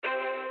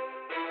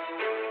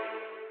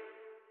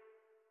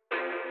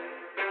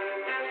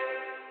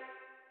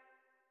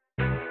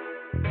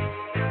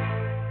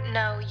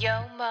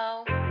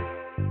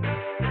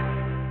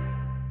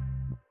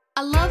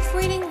I love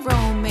reading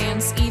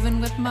romance,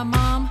 even with my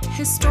mom.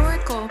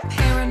 Historical,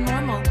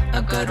 paranormal,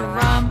 a good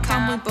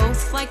rom-com. We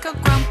both like a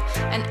grump,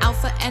 an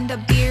alpha and a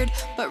beard.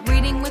 But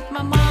reading with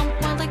my mom,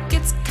 well, it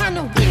gets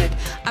kinda weird.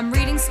 I'm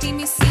reading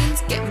steamy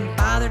scenes, getting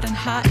bothered and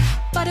hot.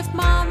 But if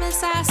mom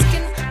is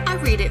asking, I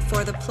read it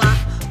for the plot.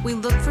 We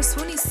look for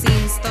swoony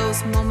scenes,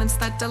 those moments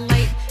that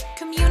delight.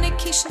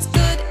 Communication's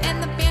good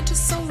and the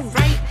banter's so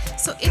right.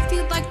 So if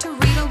you'd like to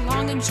read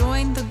along and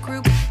join the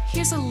group,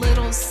 here's a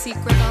little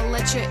secret, I'll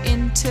let you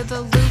into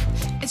the loop.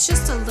 It's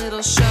just a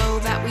little show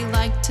that we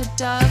like to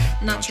dub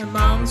Not Your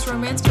Mom's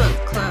Romance Book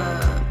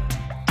Club.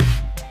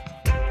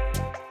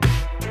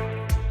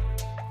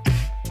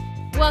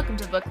 Welcome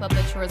to the book club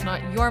that sure is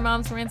not your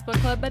mom's romance book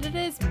club, but it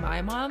is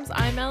my mom's.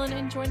 I'm Ellen,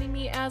 and joining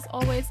me as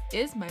always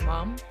is my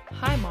mom.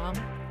 Hi, Mom.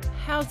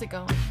 How's it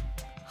going?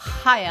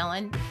 Hi,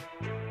 Ellen.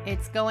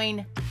 It's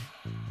going...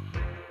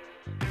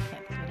 I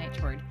can't think of an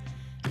H word.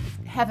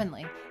 It's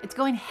heavenly. It's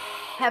going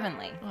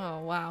heavenly. Oh,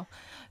 wow.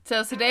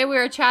 So today we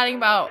are chatting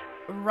about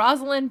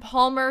Rosalind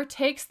Palmer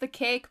Takes the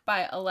Cake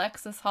by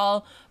Alexis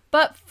Hall.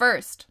 But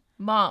first,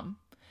 Mom,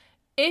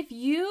 if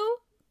you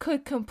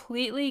could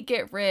completely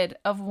get rid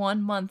of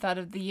 1 month out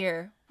of the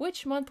year,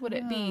 which month would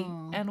it be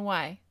and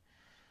why?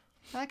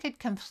 If I could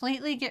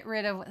completely get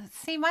rid of...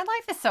 See, my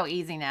life is so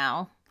easy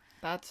now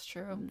That's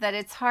true. that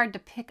it's hard to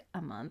pick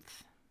a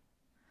month.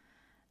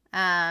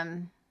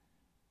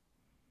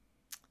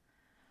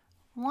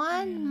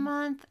 One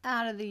month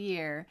out of the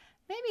year.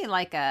 Maybe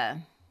like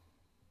a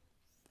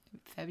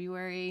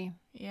February.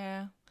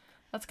 Yeah.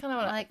 That's kind of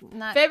what Like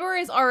not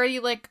February is already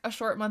like a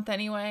short month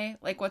anyway.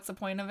 Like, what's the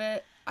point of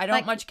it? I don't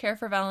Like, much care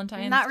for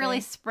Valentine's not Day.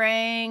 really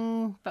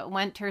spring, but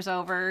winter's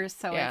over.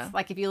 So Yeah. it's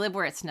like if you live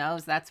where it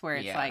snows, that's where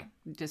it's Yeah. like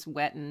just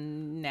wet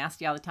and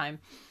nasty all the time.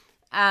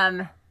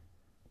 I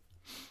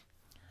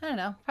don't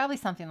know, probably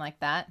something like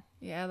that.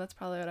 Yeah, that's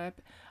probably what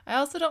I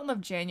also don't love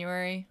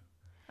January.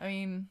 I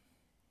mean,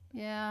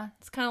 Yeah.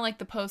 it's kind of like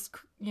the post,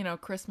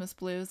 Christmas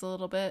blues a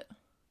little bit.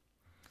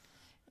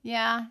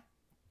 Yeah.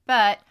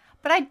 But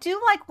I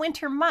do like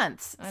winter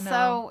months. I know.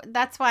 So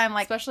that's why I'm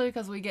like, Especially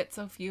because we get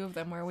so few of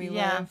them where we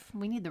yeah, live.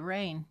 we need the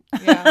rain.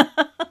 Yeah.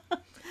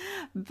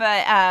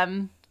 But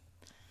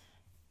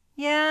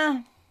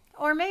yeah,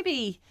 or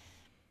maybe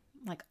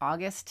like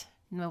August.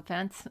 No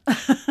offense.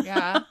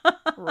 Yeah.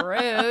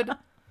 Rude.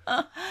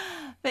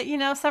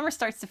 But summer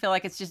starts to feel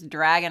like it's just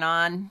dragging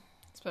on.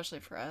 Especially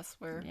for us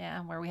where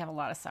Where we have a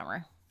lot of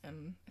summer.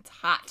 and it's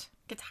hot.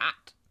 It gets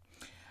hot.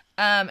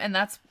 And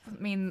that's,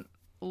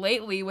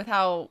 lately with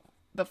how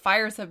the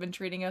fires have been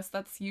treating us,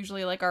 that's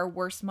usually like our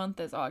worst month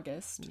is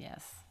August.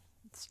 Yes,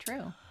 it's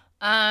true.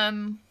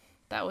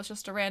 That was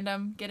just a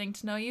random getting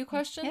to know you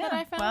question that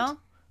I found. Well,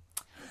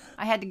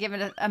 I had to give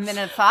it a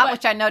minute of thought, But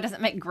which I know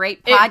doesn't make great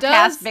it podcast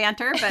does-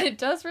 banter, but it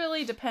does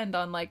really depend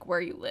on like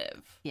where you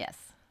live, yes,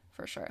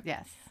 for sure.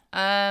 yes.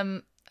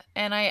 And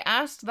I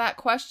asked that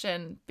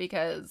question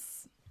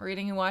because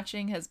reading and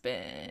watching has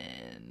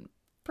been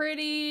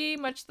pretty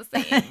much the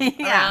same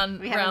Yeah,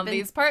 we haven't around been-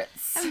 these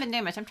parts. I haven't been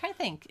doing much. I'm trying to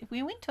think. If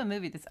we went to a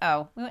movie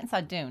we went and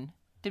saw Dune.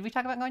 Did we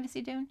talk about going to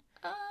see Dune?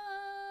 I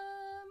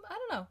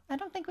don't know. I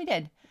don't think we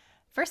did.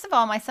 First of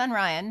all, my son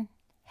Ryan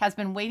has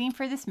been waiting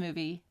for this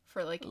movie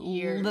For like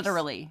years.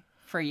 literally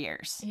for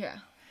years. Yeah.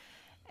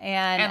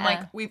 And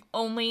like we've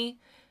only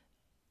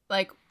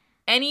like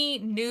any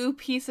new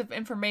piece of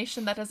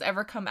information that has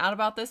ever come out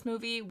about this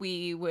movie,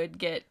 we would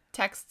get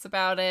texts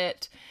about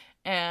it,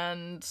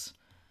 and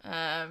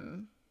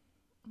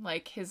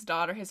like his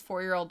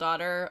 4-year-old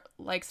daughter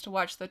likes to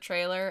watch the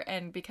trailer,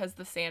 and because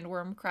the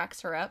sandworm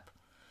cracks her up,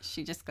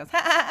 she just goes,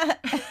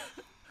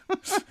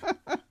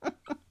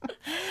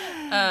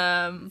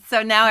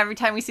 so now every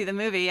time we see the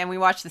movie and we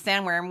watch the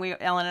sandworm,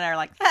 Ellen and I are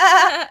like,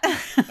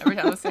 every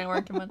time the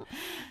sandworm come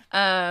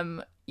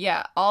on.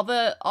 Yeah, all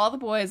the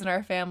boys in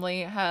our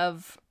family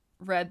have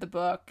read the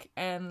book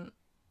and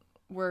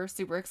we're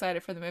super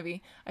excited for the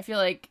movie. I feel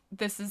like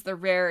this is the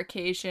rare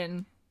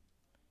occasion,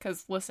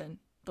 because listen,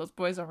 those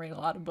boys don't read a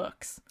lot of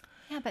books.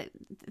 Yeah, but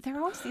there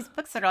are always these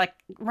books that are like,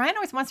 Ryan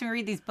always wants me to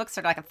read these books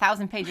that are like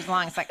 1,000 pages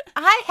long. It's like,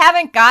 I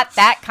haven't got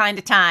that kind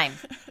of time.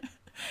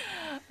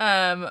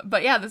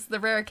 But yeah, this is the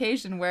rare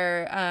occasion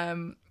where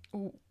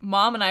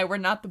Mom and I were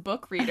not the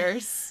book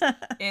readers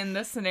in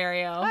this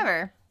scenario.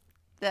 However,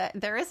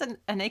 there is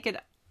a naked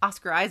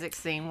Oscar Isaac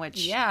scene,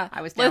 which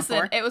I was down Listen,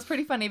 for. it was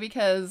pretty funny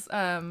because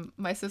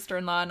my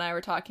sister-in-law and I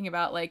were talking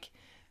about like,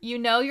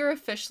 you're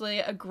officially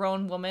a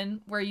grown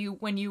woman where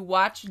when you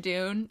watch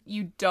Dune,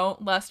 you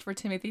don't lust for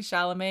Timothée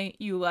Chalamet,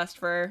 you lust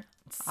for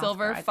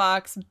silver Isaac.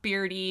 fox,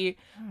 beardy,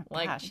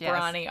 gosh, yes.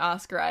 brawny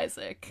Oscar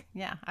Isaac.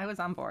 Yeah, I was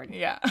on board.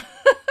 Yeah.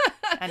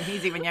 And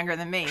he's even younger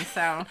than me,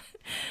 so.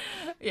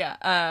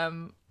 Yeah.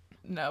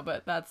 No,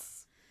 but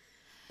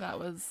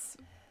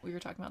we were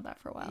talking about that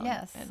for a while.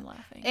 Yes. And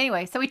laughing.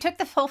 Anyway, so we took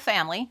the whole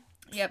family.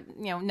 Yep.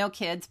 No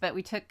kids, but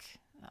we took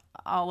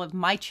all of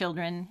my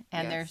children,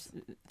 and Yes.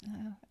 there's,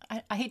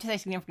 I hate to say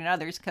significant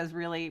others because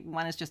really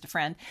one is just a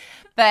friend,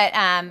 but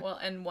Well,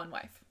 and one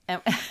wife.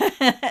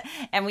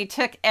 and we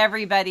took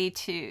everybody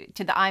to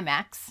the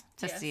IMAX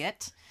to Yes. see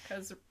it.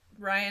 because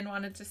Ryan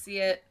wanted to see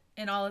it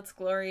in all its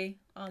glory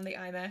on the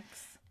IMAX.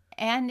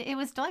 And it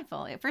was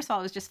delightful. First of all,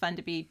 it was just fun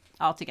to be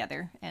all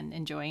together and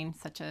enjoying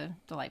such a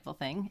delightful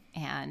thing.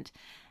 And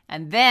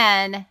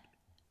then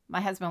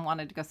my husband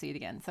wanted to go see it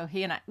again. So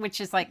he and I, which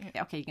is like,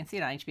 okay, you can see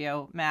it on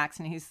HBO Max.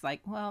 And he's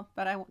like, well,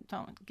 but I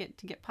don't get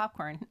to get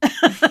popcorn.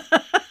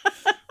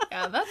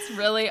 Yeah, that's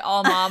really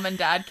all mom and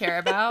dad care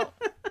about.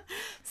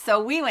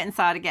 So we went and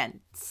saw it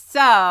again.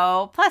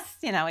 So, plus,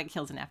 it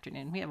kills an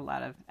afternoon. We have a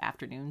lot of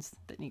afternoons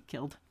that need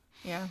killed.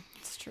 Yeah,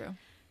 it's true.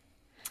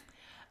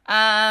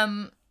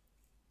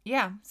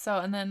 Yeah. So,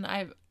 and then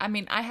I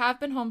have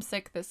been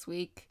homesick this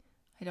week.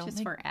 I don't Just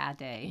think for a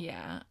day.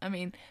 Yeah.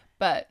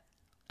 But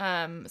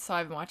so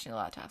I've been watching a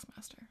lot of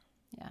Taskmaster.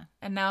 Yeah.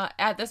 And now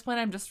at this point,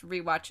 I'm just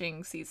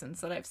rewatching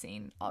seasons that I've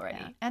seen already.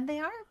 Yeah. And they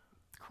are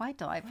quite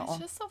delightful. It's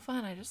just so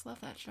fun. I just love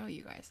that show,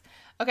 you guys.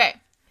 Okay.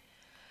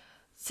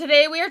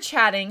 Today we are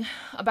chatting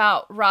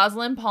about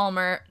Rosalind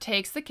Palmer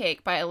Takes the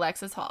Cake by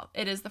Alexis Hall.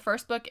 It is the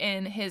first book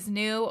in his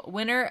new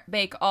Winner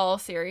Bake All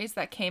series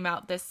that came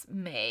out this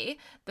May.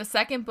 The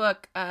second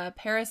book,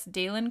 Paris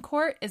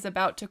Dalincourt is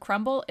About to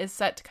Crumble, is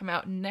set to come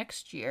out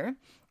next year.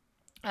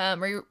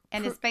 And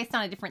it's based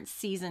on a different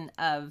season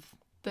of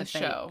the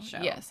show.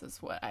 Yes,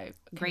 is what I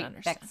can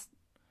understand.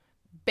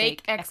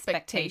 Bake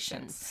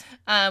Expectations.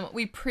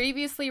 We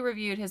previously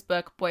reviewed his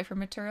book, Boyfriend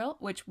Material,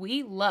 which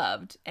we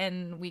loved,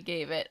 and we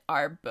gave it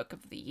our book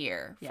of the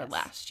year for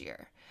last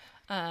year.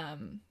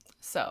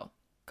 So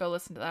go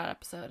listen to that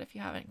episode if you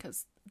haven't,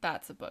 because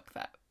that's a book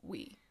that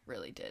we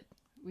really did.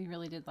 We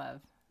really did love.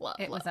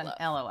 It was an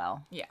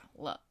LOL. Yeah,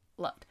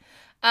 loved.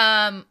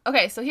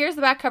 Okay, so here's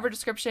the back cover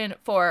description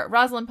for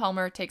Rosalind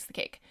Palmer Takes the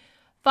Cake.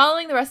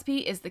 Following the recipe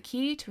is the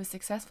key to a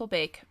successful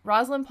bake.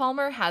 Rosalind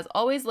Palmer has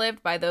always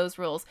lived by those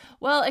rules.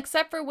 Well,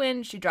 except for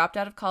when she dropped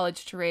out of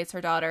college to raise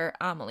her daughter,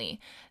 Amelie.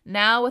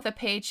 Now, with a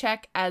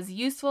paycheck as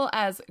useful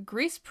as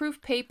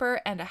grease-proof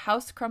paper and a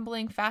house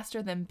crumbling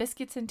faster than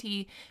biscuits and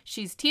tea,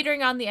 she's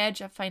teetering on the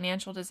edge of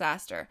financial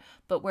disaster.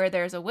 But where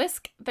there's a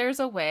whisk, there's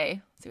a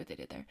way. See what they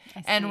did there.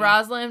 And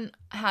Rosalind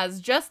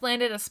has just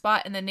landed a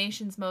spot in the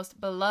nation's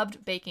most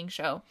beloved baking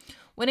show.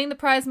 Winning the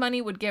prize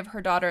money would give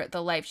her daughter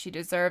the life she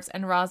deserves,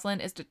 and Rosalind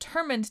is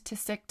determined to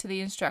stick to the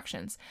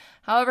instructions.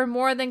 However,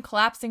 more than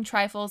collapsing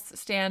trifles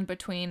stand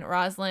between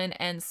Rosalind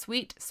and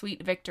sweet,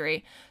 sweet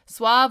victory.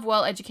 Suave,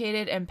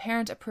 well-educated, and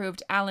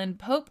parent-approved Alan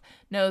Pope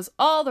knows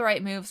all the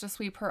right moves to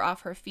sweep her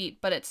off her feet,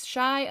 but it's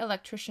shy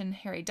electrician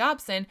Harry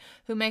Dobson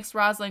who makes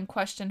Rosalind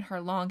question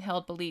her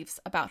long-held beliefs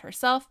about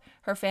herself,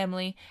 her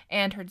family,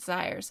 and her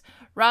desires.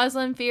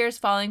 Rosalind fears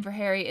falling for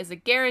Harry is a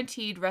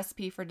guaranteed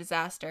recipe for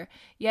disaster,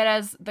 yet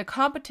as the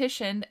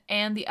competition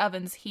and the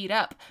ovens heat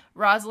up,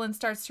 Rosalind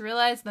starts to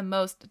realize the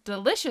most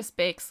delicious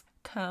bakes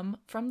come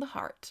from the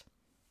heart.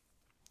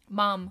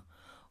 Mom,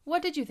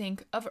 what did you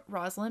think of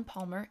Rosalind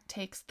Palmer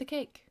Takes the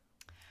Cake?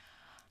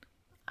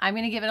 I'm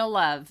going to give it a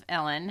love,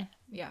 Ellen.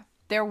 Yeah.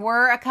 There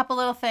were a couple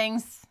little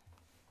things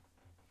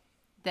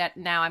that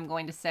now I'm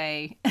going to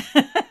say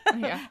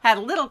had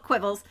little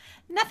quibbles.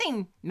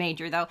 Nothing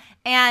major, though.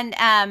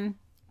 And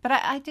but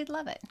I did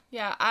love it.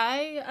 Yeah,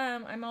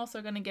 I'm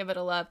also going to give it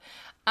a love.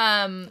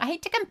 I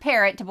hate to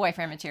compare it to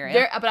Boyfriend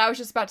Material. But I was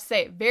just about to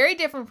say, very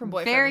different from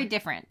Boyfriend. Very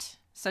different.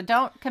 So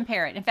don't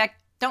compare it. In fact,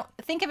 don't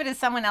think of it as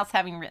someone else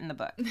having written the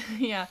book.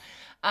 Yeah.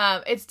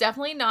 It's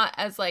definitely not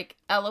as like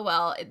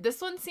LOL.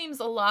 This one seems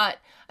a lot.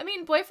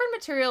 Boyfriend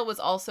Material was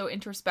also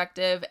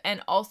introspective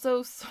and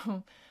also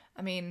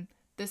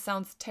this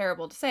sounds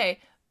terrible to say,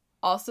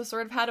 also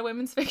sort of had a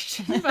women's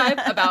fiction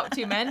vibe about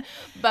two men,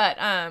 but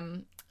I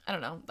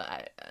don't know.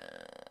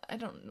 I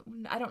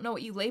don't know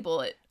what you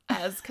label it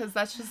as, because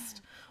that's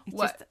just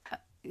what.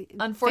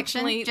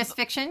 Unfortunately, just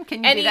fiction.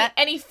 Can you do that?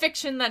 Any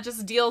fiction that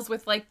just deals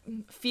with like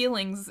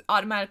feelings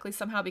automatically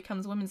somehow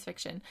becomes women's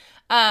fiction,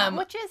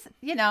 which is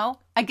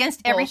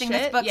against everything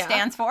this book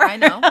stands for. I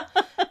know,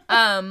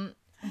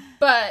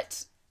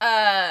 but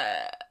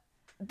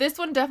this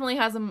one definitely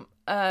has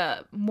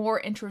a more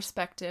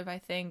introspective, I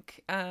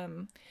think,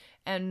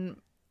 and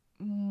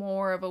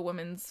more of a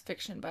women's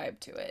fiction vibe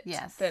to it,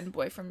 than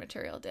Boyfriend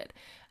Material did.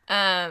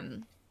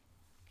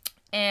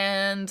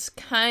 And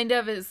kind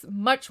of is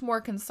much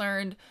more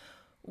concerned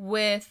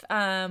with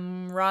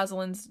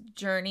Rosalind's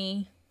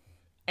journey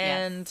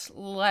and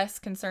less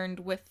concerned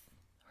with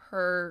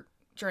her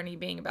journey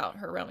being about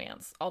her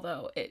romance,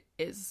 although it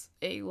is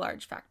a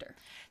large factor.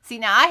 See,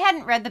 now I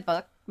hadn't read the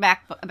book,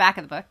 back of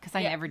the book, because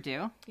I never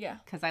do. Yeah.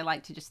 Because I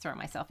like to just throw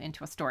myself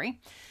into a story.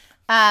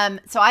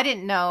 So I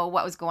didn't know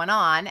what was going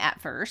on at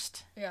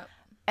first. Yeah.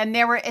 And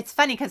it's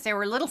funny because there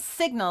were little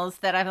signals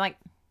that I'm like,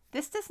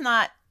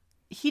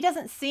 he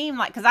doesn't seem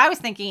like, because I was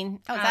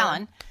thinking, it's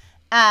Alan.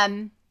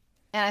 And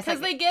I was because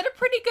they get a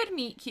pretty good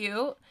meet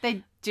cute.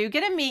 They do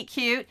get a meet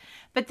cute.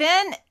 But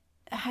then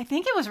I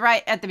think it was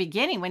right at the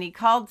beginning when he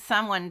called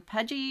someone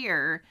pudgy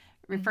or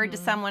referred to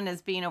someone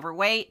as being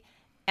overweight.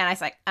 And I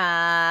was like,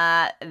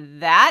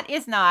 that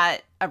is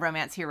not a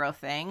romance hero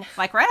thing.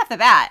 Like right off the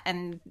bat.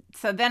 And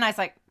so then I was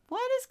like,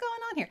 what is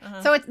going on here?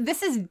 So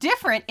this is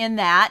different in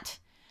that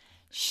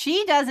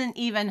she doesn't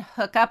even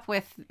hook up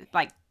with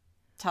like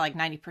to like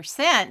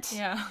 90%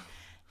 Yeah.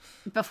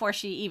 before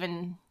she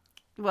even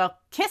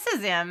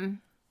kisses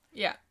him.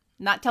 Yeah.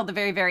 Not till the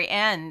very, very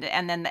end.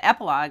 And then the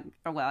epilogue,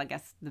 or I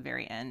guess the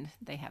very end,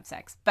 they have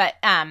sex. But,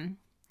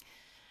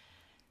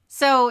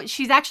 so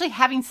she's actually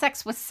having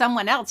sex with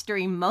someone else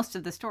during most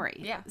of the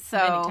story. Yeah, So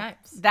many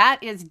times. that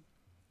is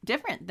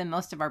different than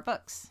most of our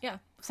books. Yeah.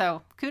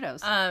 So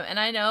kudos. And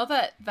I know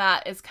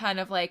that is kind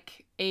of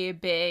like a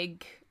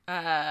big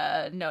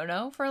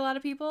no-no for a lot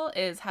of people,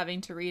 is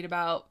having to read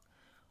about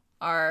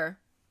our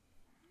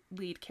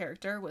lead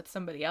character with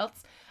somebody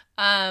else.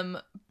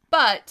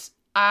 But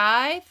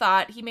I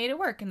thought he made it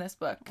work in this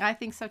book. I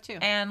think so too.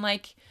 And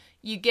like,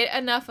 you get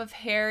enough of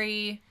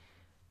Harry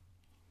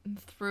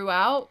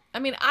throughout. I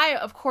mean, I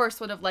of course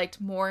would have liked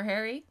more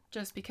Harry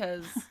just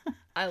because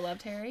I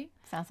loved Harry.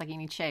 Sounds like he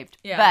needs shaved.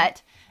 Yeah.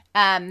 But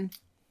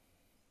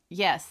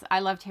yes, I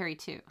loved Harry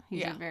too.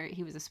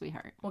 He was a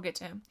sweetheart. We'll get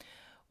to him.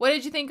 What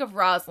did you think of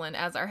Rosalind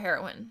as our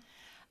heroine?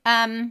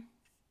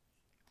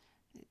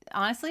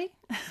 Honestly,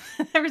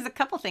 there was a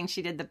couple things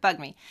she did that bugged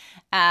me.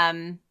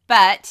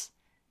 But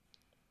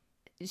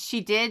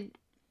she did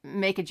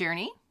make a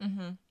journey,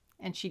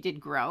 and she did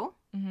grow,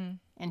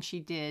 and she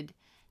did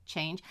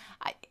change.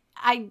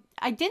 I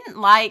didn't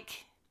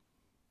like.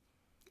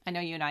 I know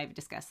you and I have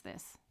discussed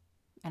this,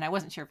 and I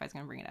wasn't sure if I was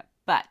going to bring it up,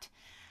 but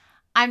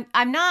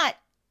I'm not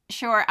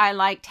sure I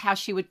liked how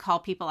she would call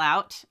people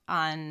out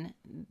on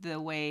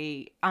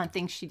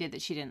things she did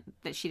that she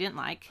didn't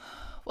like.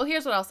 Well,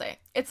 here's what I'll say.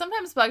 It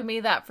sometimes bugged me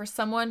that for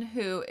someone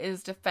who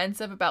is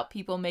defensive about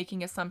people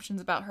making assumptions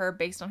about her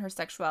based on her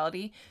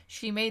sexuality,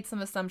 she made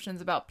some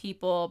assumptions about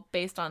people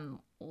based on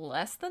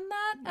less than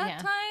that at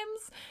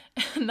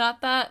times.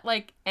 Not that,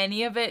 like,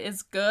 any of it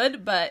is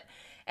good,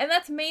 and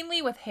that's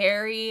mainly with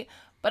Harry,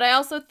 but I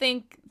also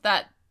think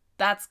that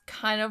that's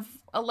kind of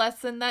a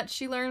lesson that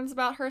she learns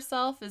about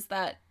herself, is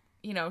that,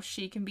 you know,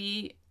 she can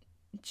be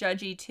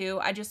judgy too.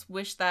 I just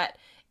wish that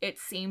it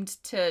seemed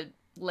to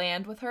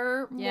land with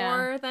her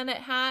more than it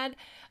had.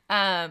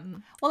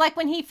 Well, like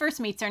when he first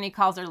meets her and he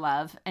calls her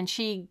love, and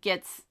she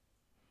gets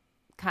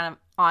kind of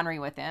ornery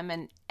with him,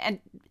 and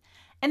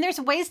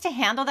there's ways to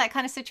handle that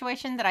kind of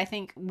situation that I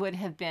think would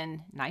have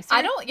been nicer.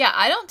 I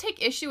don't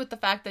take issue with the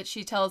fact that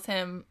she tells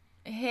him,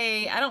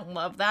 hey, I don't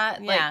love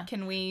that. Yeah. Like,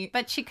 can we...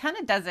 But she kind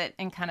of does it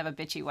in kind of a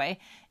bitchy way.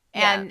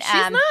 Yeah, And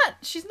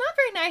she's not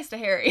very nice to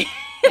Harry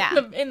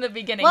in the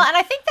beginning. Well, and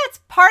I think that's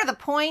part of the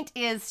point,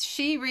 is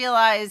she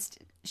realized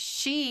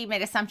she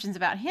made assumptions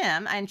about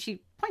him, and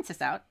she points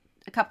this out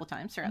a couple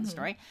times throughout the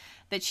story,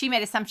 that she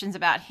made assumptions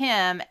about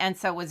him, and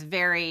so was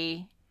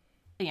very,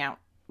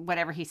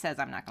 whatever he says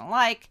I'm not going to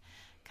like,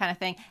 kind of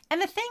thing.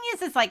 And the thing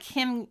is like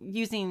him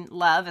using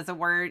love as a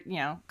word,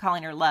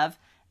 calling her love,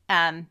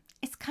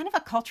 it's kind of a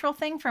cultural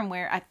thing from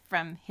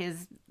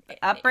his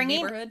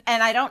upbringing, neighborhood.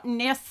 And I don't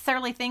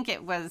necessarily think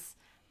it was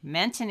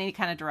meant in any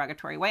kind of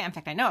derogatory way. In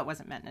fact, I know it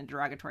wasn't meant in a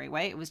derogatory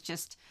way. It was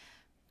just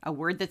a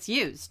word that's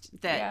used.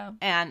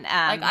 And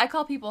like, I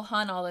call people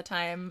hun all the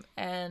time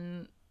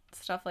and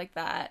stuff like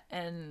that,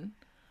 and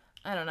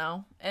I don't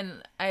know,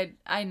 and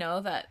I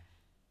know that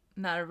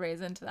not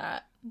everybody's into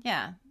that.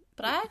 Yeah,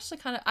 but I actually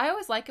I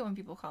always like it when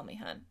people call me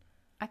hun.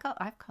 I've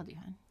called you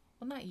hun.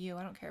 Well, not you.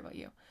 I don't care about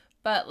you.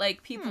 But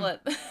like people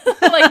at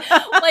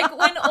like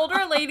when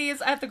older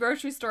ladies at the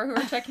grocery store who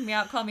are checking me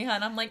out call me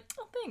hun, I'm like,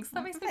 oh, thanks.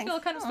 That makes me feel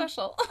kind of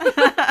special. So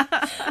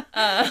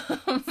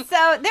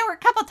there were a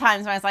couple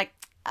times when I was like,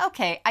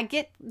 okay, I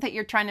get that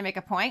you're trying to make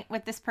a point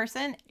with this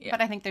person,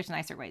 but I think there's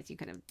nicer ways you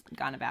could have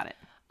gone about it.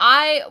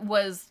 I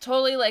was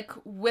totally like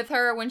with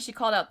her when she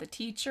called out the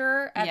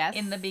teacher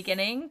in the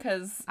beginning,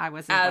 because I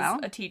was as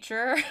a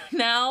teacher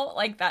now,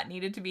 like, that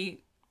needed to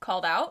be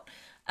called out.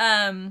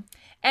 And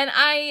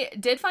I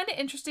did find it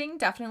interesting,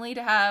 definitely,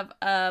 to have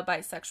a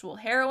bisexual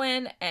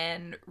heroine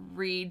and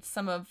read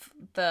some of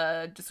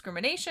the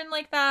discrimination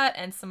like that,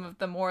 and some of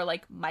the more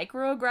like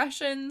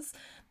microaggressions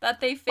that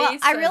they face. Well,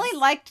 I really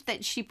liked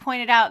that she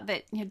pointed out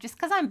that, just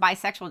because I'm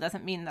bisexual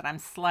doesn't mean that I'm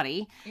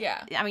slutty.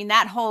 Yeah. I mean,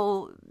 that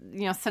whole,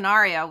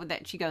 scenario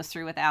that she goes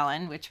through with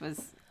Alan, which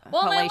was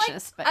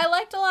hellacious. I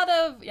liked a lot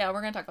of,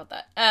 we're going to talk about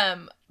that.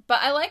 But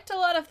I liked a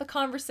lot of the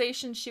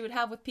conversations she would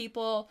have with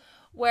people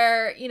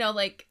where,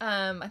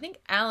 I think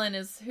Alan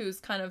is who's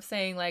kind of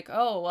saying like,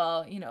 oh,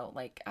 well,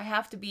 like,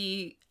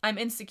 I'm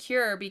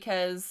insecure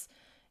because,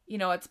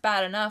 it's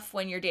bad enough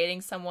when you're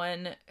dating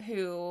someone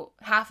who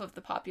half of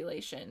the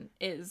population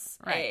is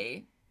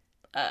a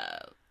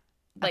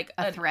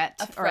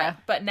threat.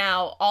 But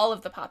now all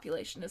of the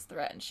population is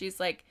threat. And she's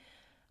like,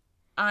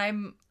 I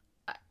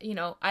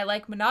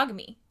like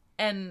monogamy,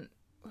 and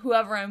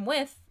whoever I'm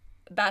with,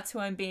 that's who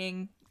I'm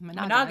being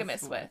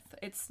monogamous with.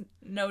 It's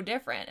no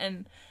different.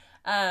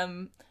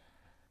 And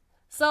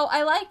so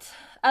I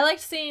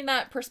liked seeing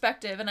that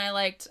perspective, and I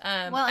liked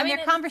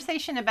their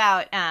conversation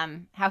about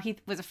how he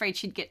was afraid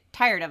she'd get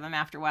tired of him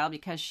after a while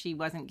because she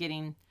wasn't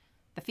getting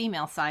the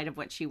female side of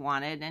what she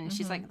wanted, and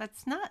she's like,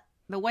 that's not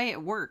the way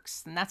it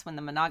works, and that's when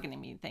the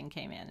monogamy thing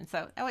came in. And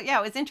so,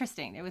 it was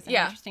interesting. It was an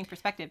interesting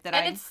perspective that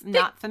I'm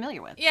not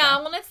familiar with. Yeah,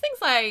 well, it's things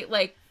I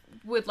like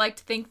would like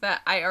to think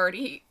that I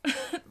already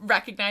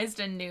recognized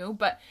and knew,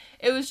 but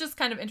it was just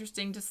kind of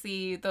interesting to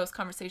see those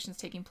conversations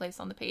taking place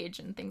on the page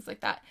and things like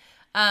that.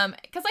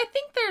 Because I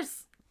think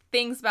there's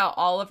things about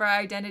all of our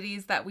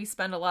identities that we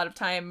spend a lot of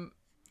time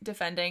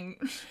defending,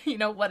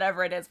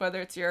 whatever it is,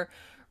 whether it's your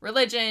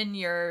religion,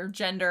 your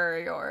gender,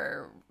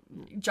 your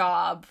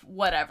job,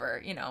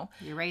 whatever,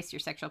 your race, your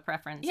sexual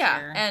preference.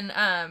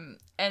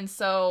 And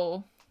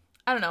so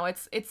I don't know,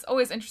 it's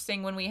always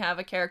interesting when we have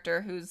a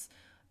character who's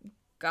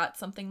got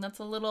something that's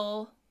a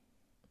little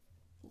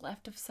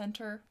left of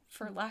center,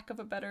 for lack of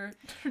a better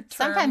term.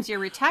 Sometimes you're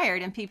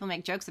retired and people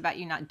make jokes about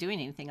you not doing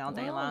anything all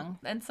day long.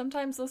 And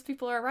sometimes those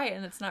people are right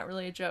and it's not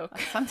really a joke.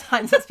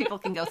 Sometimes those people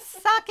can go,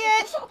 suck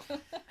it!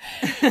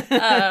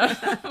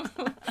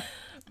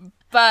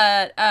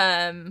 But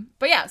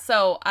yeah,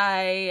 so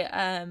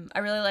I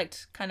really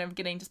liked kind of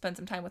getting to spend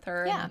some time with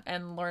her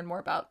and learn more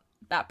about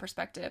that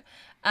perspective.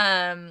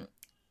 And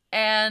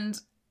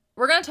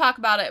we're going to talk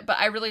about it, but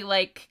I really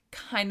like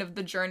kind of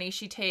the journey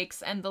she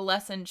takes and the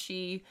lesson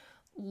she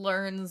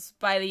learns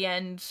by the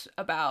end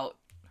about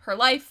her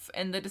life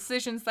and the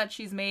decisions that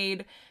she's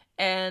made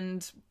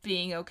and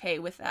being okay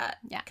with that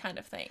kind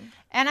of thing.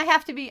 And I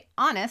have to be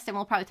honest, and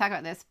we'll probably talk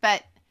about this,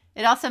 but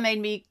it also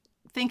made me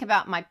think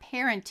about my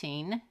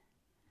parenting.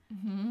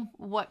 Mm-hmm.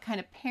 What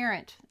kind of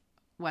parent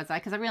was I?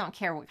 Because I really don't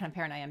care what kind of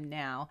parent I am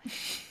now.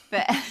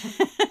 But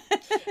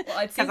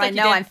because I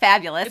know I'm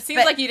fabulous. It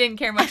seems like you didn't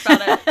care much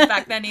about it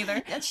back then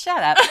either.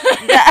 Shut up.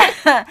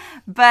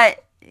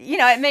 But,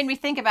 it made me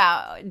think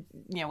about,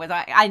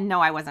 I know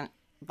I wasn't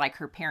like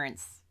her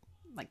parents,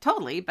 like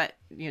totally, but,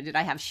 did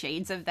I have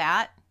shades of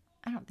that?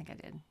 I don't think I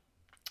did.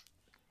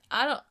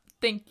 I don't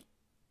think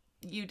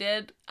you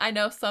did. I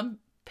know some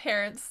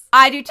parents.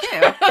 I do too.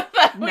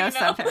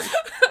 Some parents.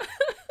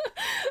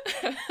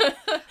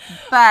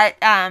 But,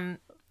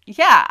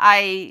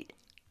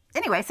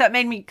 anyway, so it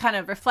made me kind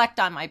of reflect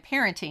on my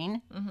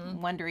parenting,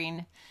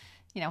 wondering,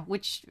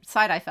 which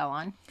side I fell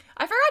on.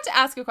 I forgot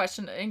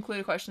to include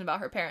a question about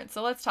her parents.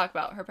 So let's talk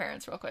about her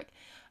parents real quick.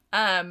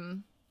 Her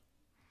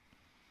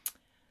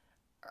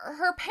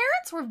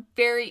parents were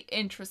very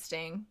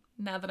interesting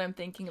now that I'm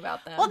thinking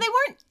about them. Well, they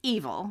weren't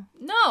evil.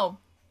 No.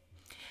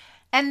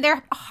 And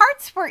their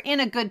hearts were in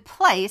a good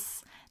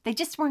place. They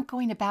just weren't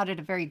going about it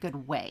a very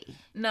good way.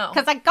 No.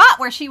 Because I got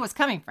where she was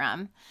coming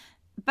from,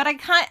 but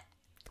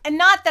and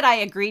not that I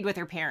agreed with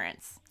her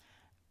parents,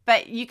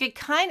 but you could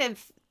kind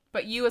of...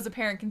 But you as a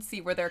parent can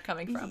see where they're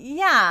coming from.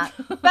 Yeah.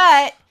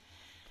 But,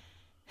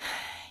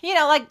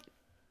 like,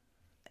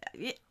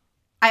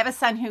 I have a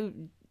son who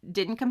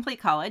didn't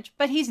complete college,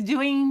 but he's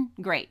doing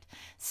great.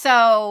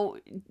 So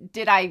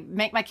did I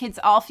make my kids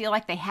all feel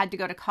like they had to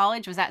go to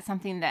college? Was that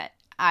something that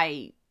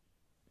I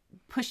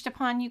pushed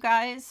upon you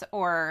guys?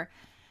 Or...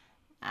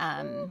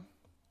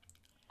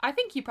 I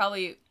think you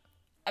probably...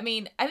 I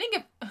think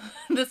if...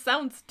 this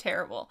sounds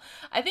terrible.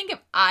 I think if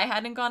I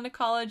hadn't gone to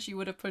college, you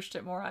would have pushed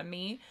it more on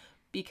me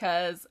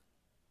because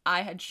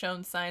I had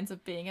shown signs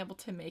of being able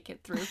to make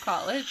it through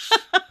college.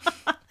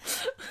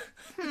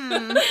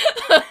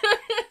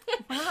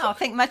 Wow,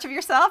 think much of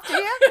yourself, do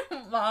you?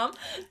 Mom,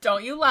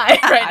 don't you lie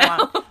right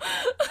now.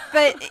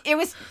 But it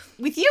was...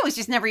 With you, it was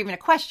just never even a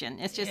question.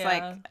 It's just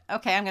like,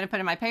 okay, I'm going to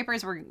put in my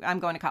papers. I'm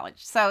going to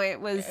college. So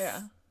it was...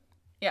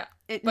 Yeah.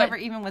 It never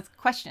even was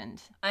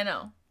questioned. I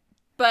know.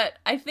 But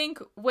I think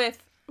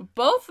with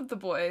both of the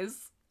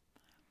boys,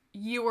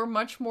 you were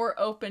much more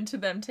open to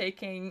them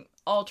taking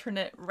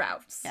alternate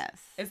routes.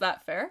 Yes. Is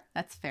that fair?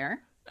 That's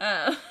fair.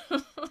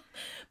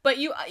 But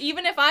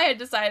even if I had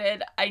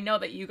decided, I know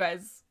that you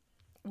guys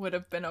would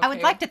have been okay. I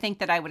would like to think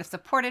that I would have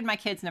supported my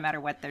kids no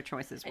matter what their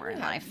choices were in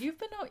life. You've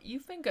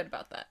been good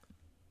about that.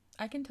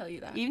 I can tell you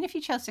that. Even if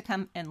you chose to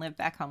come and live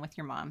back home with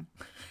your mom,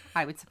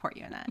 I would support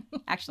you in that.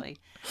 Actually,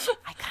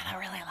 I kind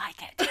of really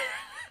like it.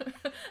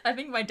 I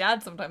think my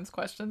dad sometimes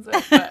questions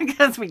it.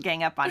 Because we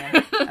gang up on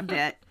him a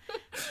bit.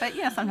 But,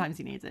 sometimes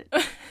he needs it.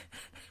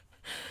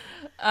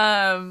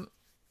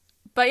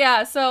 But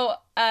yeah, so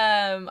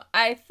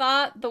I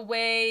thought the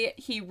way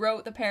he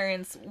wrote the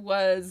parents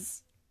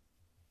was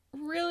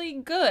really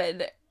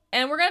good.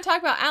 And we're going to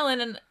talk about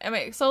Alan.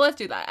 So let's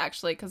do that,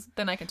 actually, because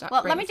then I can talk.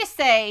 Well, let me just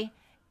say...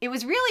 It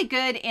was really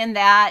good in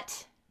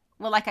that,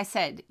 well, like I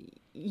said,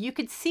 you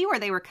could see where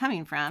they were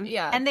coming from.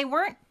 Yeah. And they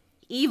weren't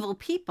evil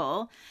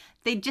people.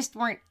 They just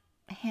weren't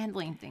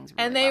handling things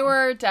really And they well.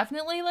 were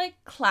definitely,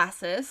 like,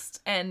 classist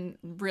and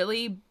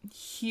really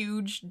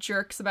huge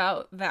jerks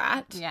about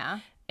that.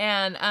 Yeah.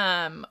 And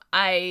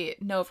I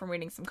know from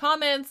reading some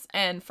comments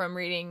and from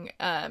reading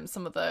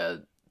some of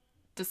the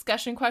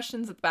discussion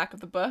questions at the back of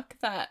the book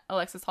that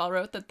Alexis Hall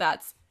wrote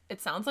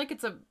it sounds like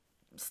it's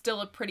still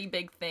a pretty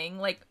big thing.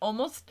 Like,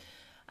 almost...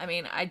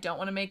 I don't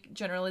want to make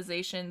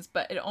generalizations,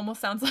 but it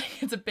almost sounds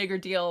like it's a bigger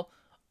deal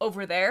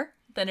over there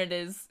than it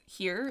is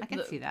here. I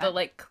can see that. The,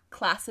 like,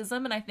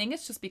 classism, and I think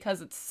it's just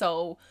because it's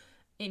so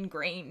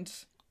ingrained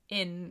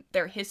in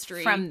their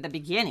history From the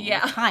beginning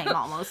Yeah. of time,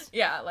 almost.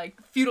 yeah,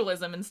 like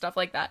feudalism and stuff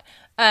like that.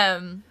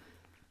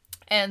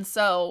 And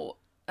so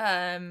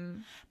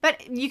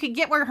But you could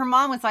get where her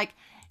mom was like,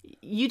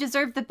 you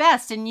deserve the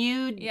best, and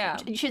you Yeah.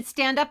 should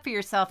stand up for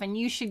yourself, and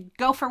you should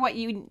go for what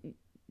you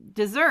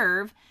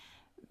deserve.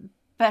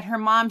 But her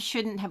mom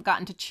shouldn't have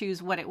gotten to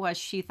choose what it was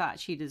she thought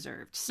she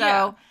deserved. So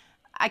Yeah.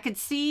 I could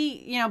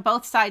see,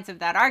 both sides of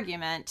that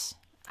argument.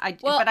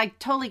 But I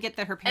totally get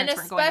that her and parents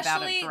weren't going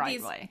about it especially the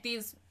right way.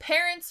 these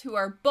parents who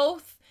are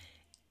both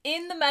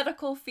in the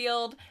medical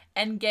field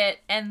and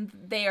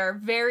they are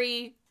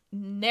very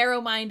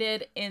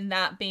narrow-minded in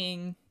that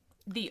being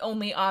the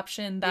only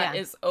option that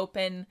Yeah. is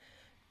open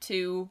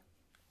to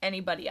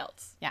anybody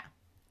else. Yeah.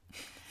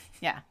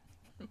 Yeah.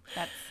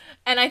 That's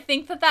And I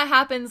think that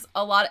happens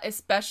a lot,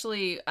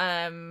 especially,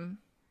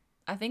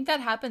 I think that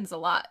happens a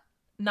lot.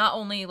 Not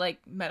only, like,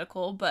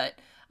 medical, but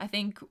I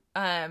think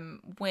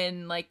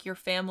when, like, your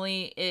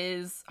family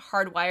is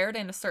hardwired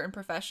in a certain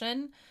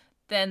profession,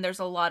 then there's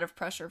a lot of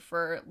pressure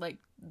for, like,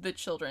 the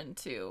children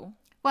to...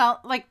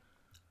 Well, like,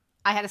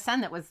 I had a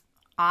son that was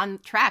on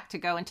track to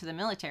go into the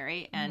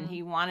military, and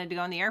he wanted to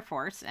go in the Air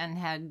Force and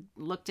had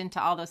looked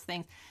into all those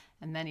things.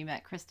 And then he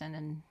met Kristen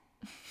and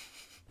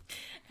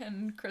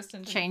And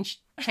Kristen... changed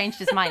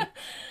his mind.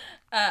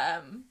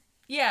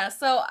 Yeah,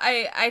 so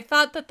I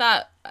thought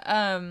that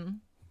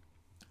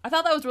I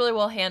thought that was really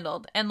well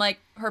handled, and like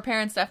her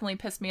parents definitely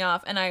pissed me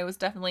off, and I was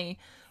definitely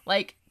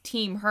like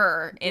team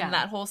her in Yeah,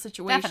 that whole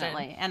situation.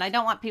 Definitely. And I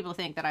don't want people to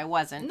think that I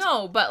wasn't.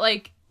 No, but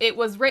like it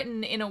was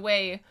written in a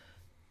way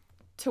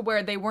to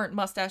where they weren't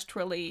mustache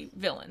twirly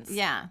villains.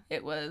 Yeah.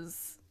 It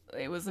was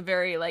a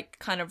very like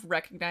kind of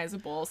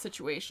recognizable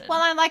situation.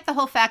 Well, I like the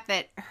whole fact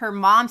that her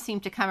mom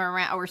seemed to come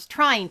around, or was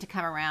trying to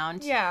come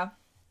around. yeah.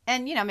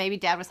 And, maybe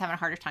dad was having a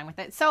harder time with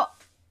it. So,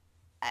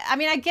 I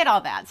mean, I get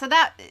all that. So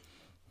that,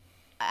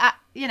 I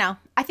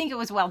think it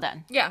was well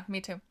done. Yeah,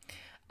 me too.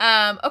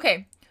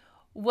 Okay.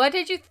 What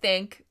did you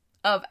think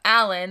of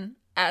Alan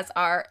as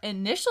our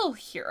initial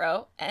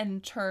hero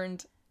and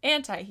turned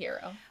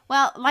anti-hero?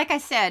 Well, like I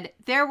said,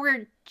 there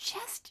were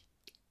just,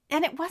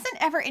 and it wasn't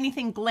ever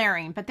anything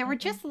glaring, but there were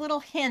just little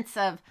hints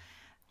of,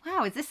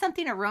 wow, is this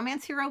something a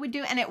romance hero would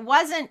do? And it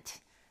wasn't,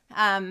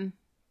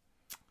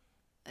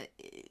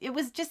 it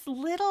was just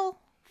little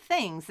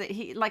things that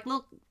he, like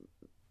little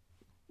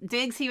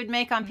digs he would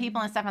make on people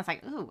and stuff. And I was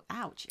like, ooh,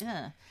 ouch.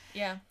 Ugh.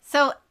 Yeah.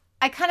 So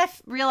I kind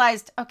of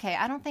realized, okay,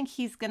 I don't think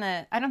this is going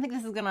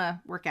to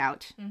work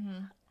out.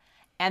 Mm-hmm.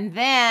 And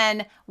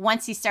then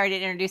once he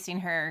started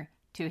introducing her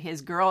to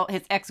his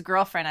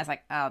ex-girlfriend, I was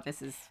like, oh,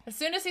 this is... As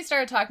soon as he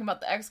started talking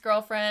about the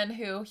ex-girlfriend,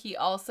 who he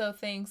also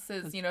thinks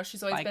is,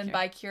 she's always been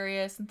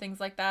bi-curious and things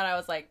like that, I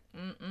was like,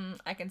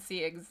 I can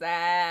see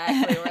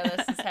exactly where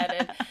this is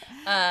headed.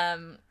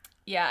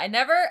 Yeah, I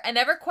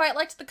never quite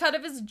liked the cut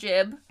of his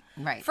jib.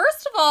 Right.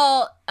 First of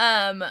all,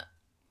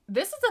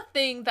 this is a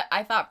thing that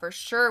I thought for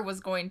sure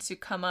was going to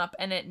come up,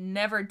 and it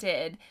never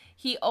did.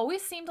 He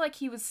always seemed like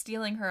he was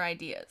stealing her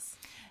ideas.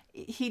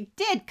 He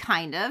did,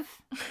 kind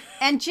of.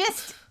 And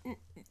just,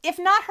 if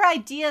not her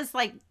ideas,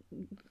 like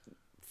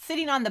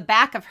sitting on the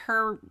back of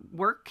her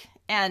work.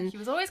 And he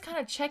was always kind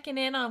of checking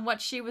in on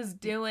what she was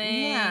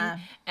doing. Yeah.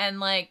 And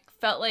like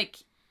felt like,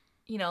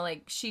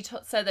 like she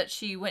said that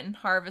she went and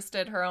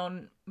harvested her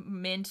own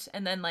mint,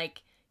 and then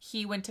like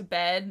he went to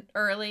bed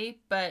early,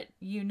 but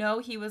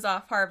he was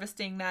off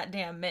harvesting that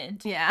damn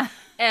mint. Yeah.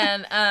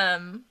 And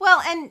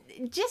well, and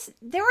just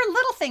there were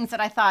little things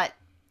that I thought,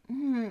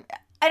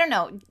 I don't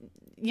know.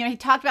 He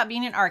talked about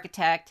being an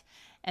architect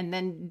and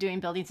then doing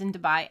buildings in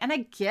Dubai. And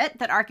I get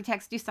that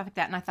architects do stuff like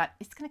that. And I thought,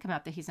 it's going to come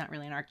out that he's not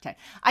really an architect.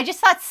 I just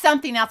thought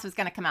something else was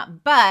going to come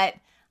out. But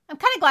I'm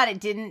kind of glad it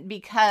didn't,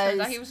 because...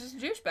 turns out he was just a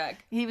douchebag.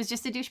 He was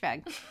just a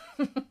douchebag.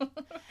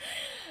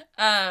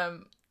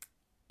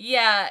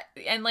 Yeah,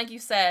 and like you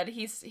said,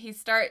 you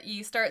start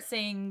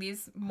seeing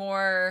these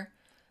more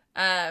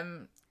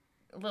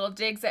little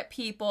digs at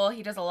people.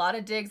 He does a lot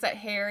of digs at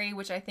Harry,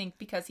 which I think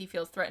because he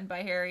feels threatened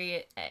by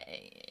Harry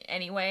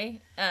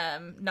anyway.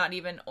 Not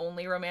even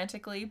only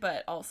romantically,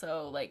 but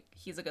also like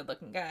he's a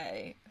good-looking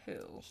guy who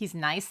he's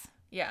nice.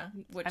 Yeah,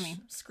 which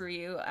screw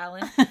you,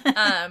 Alan.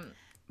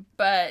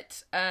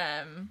 But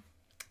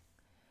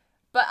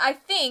I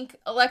think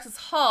Alexis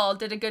Hall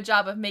did a good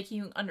job of making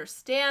you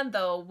understand,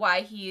 though,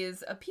 why he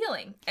is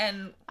appealing.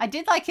 And I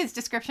did like his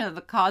description of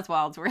the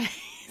Coswalds, where he's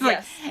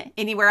yes. like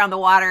anywhere on the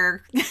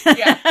water.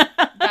 Yeah,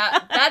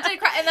 that did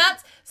cry. And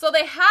that's so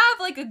they have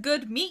like a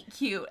good meet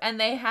cute, and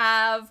they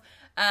have.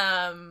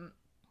 I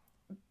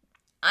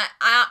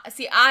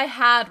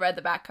had read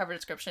the back cover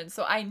description,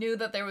 so I knew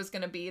that there was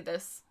going to be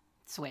this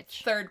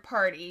switch third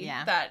party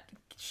that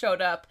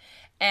showed up.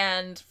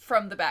 And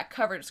from the back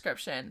cover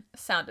description,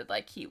 sounded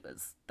like he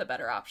was the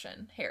better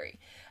option, Harry.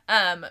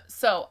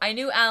 So I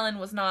knew Alan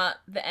was not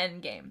the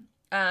end game.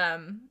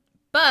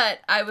 But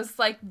I was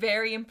like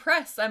very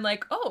impressed. I'm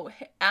like, oh,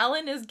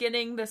 Alan is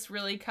getting this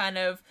really kind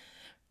of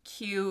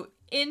cute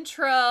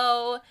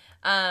intro.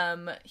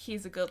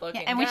 He's a good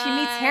looking And when she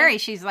meets Harry,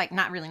 she's like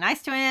not really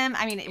nice to him.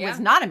 I mean, it was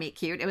not a meet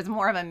cute. It was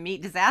more of a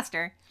meet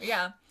disaster.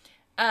 Yeah.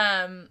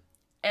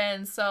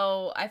 And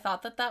so I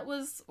thought that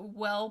was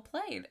well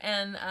played.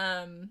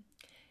 And,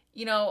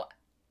 you know,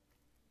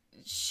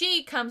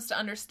 she comes to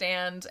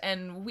understand,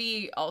 and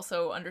we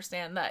also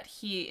understand that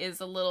he is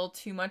a little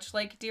too much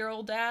like dear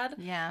old dad.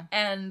 Yeah.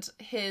 And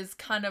his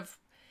kind of...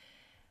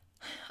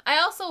 I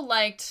also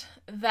liked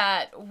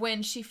that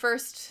when she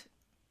first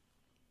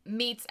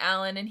meets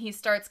Alan and he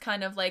starts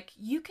kind of like,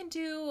 you can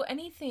do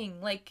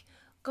anything, like,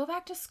 go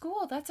back to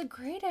school. That's a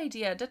great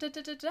idea. Da, da,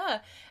 da, da, da.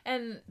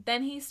 And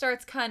then he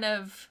starts kind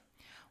of...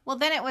 Well,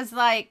 then it was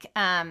like,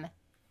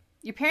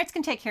 your parents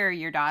can take care of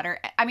your daughter.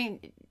 I mean,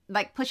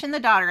 like pushing the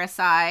daughter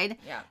aside.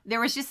 Yeah. There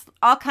was just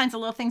all kinds of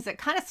little things that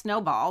kind of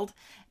snowballed.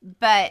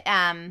 But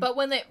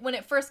when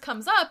it first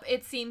comes up,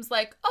 it seems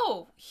like,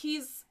 oh,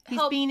 he's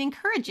being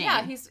encouraging.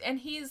 Yeah,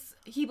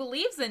 he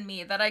believes in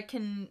me that I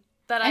can...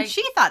 And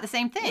she thought the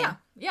same thing.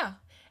 Yeah.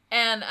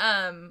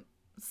 And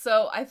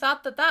so I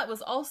thought that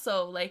was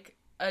also like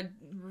a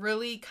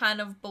really kind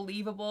of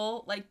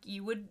believable, like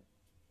you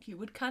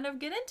would kind of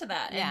get into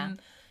that. Yeah.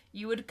 And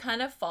you would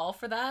kind of fall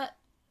for that.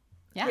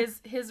 Yeah.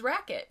 His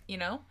racket, you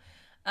know?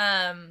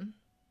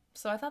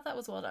 So I thought that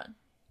was well done.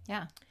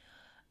 Yeah.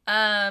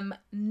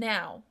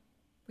 Now,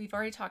 we've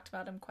already talked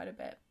about him quite a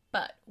bit,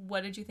 but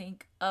what did you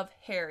think of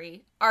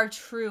Harry, our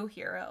true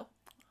hero?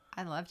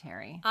 I loved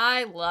Harry.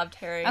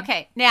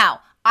 Okay.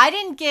 Now, I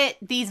didn't get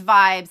these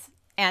vibes,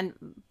 and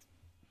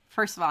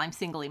first of all, I'm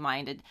singly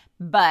minded,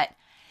 but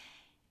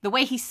the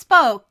way he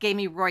spoke gave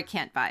me Roy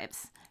Kent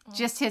vibes. Oh.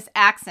 Just his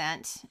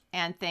accent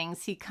and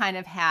things, he kind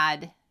of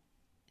had,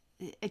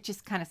 it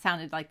just kind of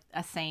sounded like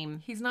a same...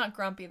 He's not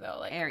grumpy, though,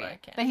 like area. Roy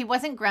Kent. But he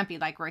wasn't grumpy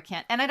like Roy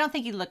Kent, and I don't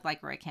think he looked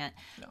like Roy Kent.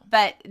 No.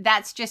 But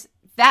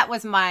that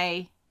was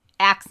my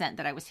accent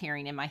that I was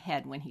hearing in my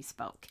head when he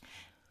spoke.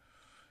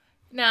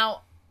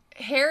 Now...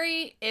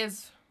 Harry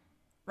is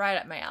right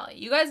up my alley.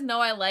 You guys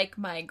know I like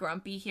my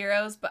grumpy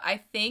heroes, but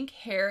I think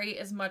Harry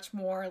is much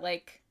more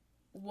like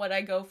what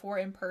I go for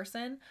in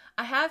person.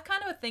 I have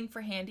kind of a thing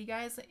for handy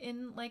guys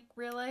in like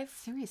real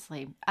life.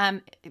 Seriously.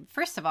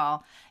 First of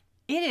all,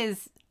 it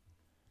is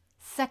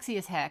sexy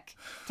as heck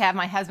to have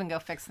my husband go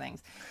fix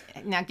things.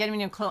 Now, getting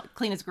him to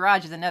clean his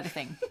garage is another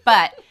thing,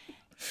 but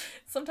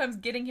sometimes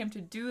getting him to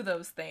do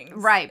those things.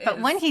 Right,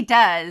 but when he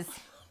does...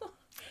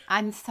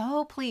 I'm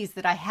so pleased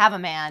that I have a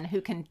man who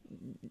can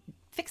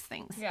fix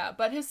things. Yeah,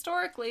 but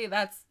historically,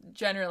 that's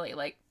generally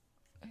like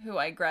who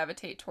I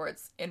gravitate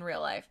towards in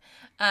real life.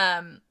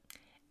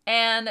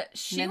 And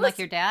she was like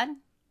your dad?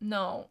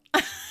 No,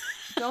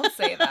 don't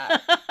say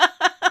that.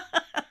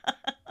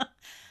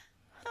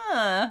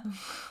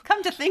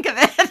 Come to think of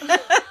it.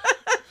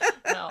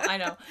 No, I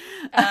know.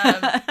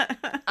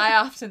 I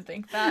often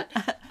think that.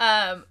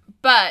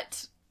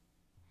 But.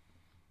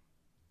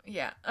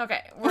 Yeah.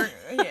 Okay.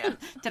 Yeah.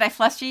 Did I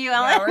fluster you,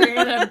 Ellen? Yeah, we're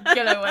gonna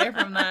get away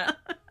from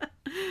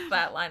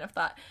that line of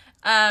thought.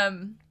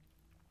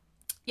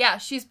 Yeah,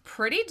 she's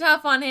pretty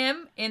tough on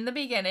him in the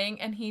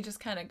beginning, and he just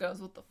kind of goes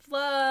with the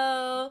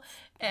flow,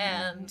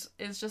 and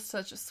is just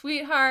such a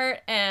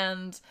sweetheart,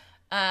 and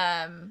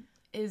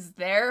is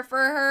there for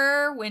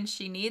her when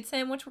she needs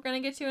him, which we're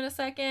gonna get to in a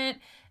second.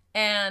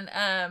 And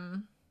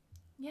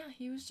yeah,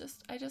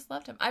 I just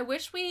loved him. I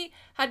wish we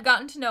had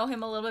gotten to know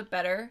him a little bit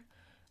better.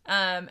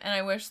 And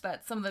I wish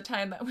that some of the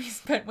time that we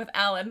spent with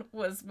Alan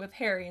was with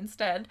Harry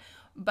instead.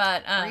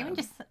 But or even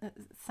just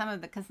some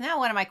of the, because now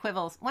one of my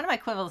quibbles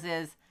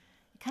is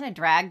it kind of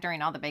dragged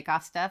during all the Bake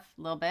Off stuff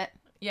a little bit.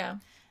 Yeah.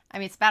 I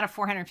mean, it's about a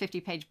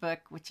 450-page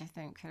book, which I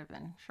think could have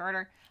been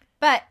shorter.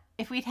 But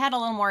if we'd had a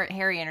little more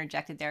Harry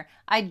interjected there.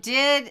 I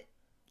did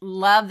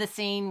love the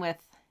scene with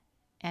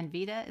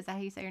Anvita. Is that how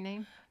you say her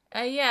name?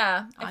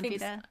 Yeah.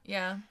 Anvita?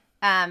 Yeah.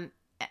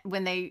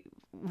 When they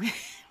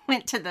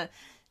went to the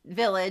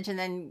village and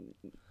then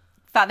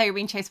thought they were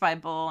being chased by a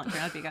bull and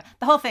turned out to be a...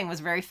 The whole thing was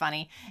very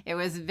funny. It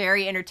was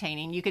very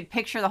entertaining. You could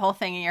picture the whole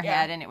thing in your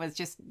head, and it was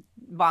just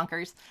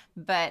bonkers.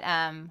 But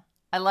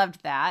I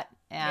loved that,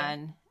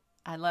 and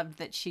I loved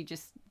that she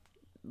just,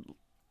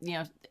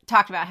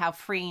 talked about how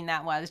freeing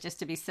that was just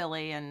to be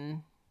silly.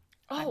 And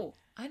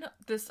I know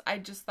this. I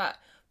just thought,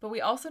 but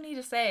we also need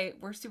to say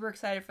we're super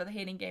excited for the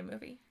Hating Game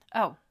movie.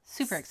 Oh,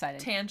 super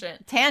excited.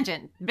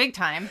 Tangent, big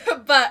time.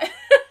 But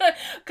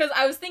because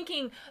I was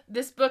thinking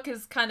this book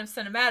is kind of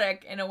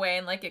cinematic in a way,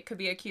 and like it could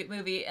be a cute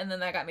movie, and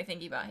then that got me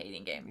thinking about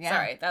Hating Game. Yeah.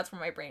 Sorry, that's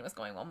where my brain was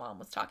going while Mom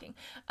was talking.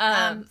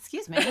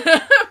 Excuse me.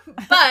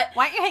 But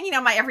why aren't you hanging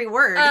on my every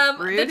word?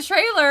 Rude. The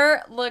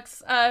trailer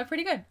looks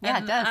pretty good. Yeah,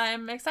 it does.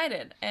 I'm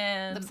excited,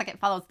 and looks like it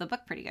follows the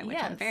book pretty good,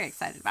 which I'm very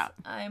excited about.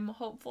 I'm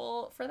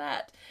hopeful for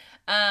that.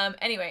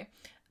 Anyway,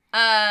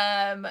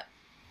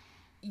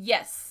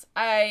 yes.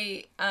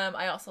 I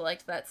also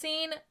liked that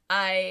scene.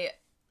 I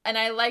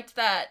liked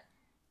that,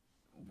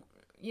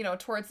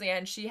 towards the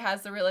end, she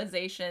has the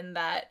realization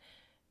that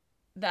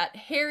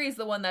Harry's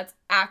the one that's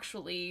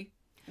actually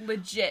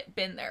legit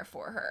been there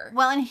for her.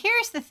 Well, and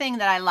here's the thing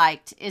that I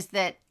liked is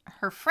that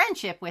her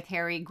friendship with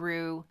Harry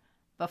grew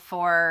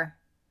before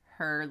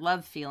her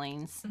love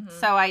feelings. Mm-hmm.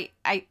 So I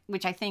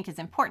which I think is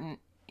important.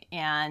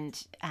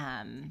 And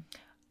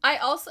I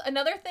also,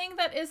 another thing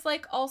that is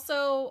like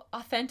also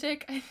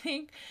authentic, I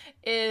think,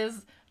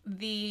 is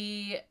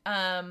the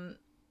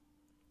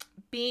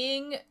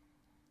being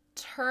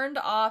turned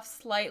off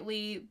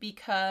slightly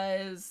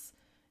because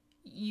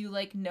you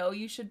like know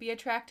you should be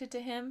attracted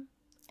to him.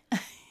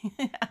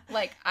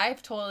 Like,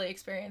 I've totally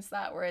experienced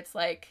that where it's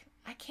like,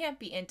 I can't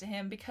be into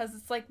him because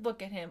it's like,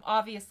 look at him.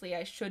 Obviously,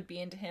 I should be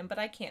into him, but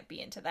I can't be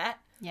into that.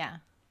 yeah,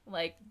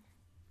 Like,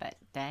 but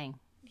dang.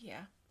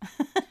 yeah.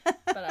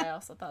 But I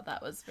also thought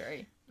that was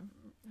very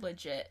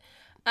legit.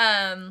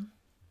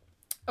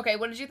 Okay,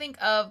 what did you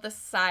think of the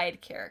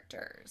side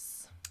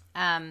characters?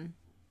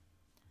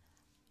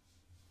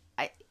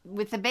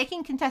 With the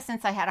baking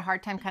contestants, I had a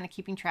hard time kind of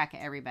keeping track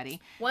of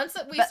everybody. Once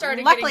that we But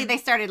started luckily, getting... they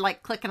started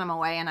like clicking them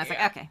away, and I was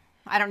Yeah. like, okay,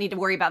 I don't need to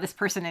worry about this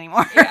person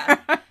anymore. Yeah.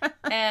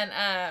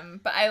 And,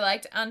 but I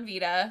liked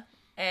Anvita,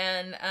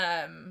 and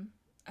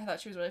I thought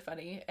she was really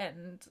funny,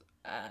 and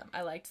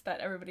I liked that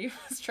everybody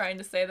was trying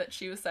to say that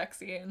she was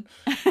sexy, and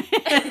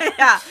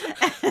Yeah.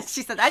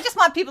 She said, I just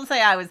want people to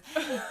say I was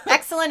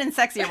excellent and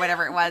sexy or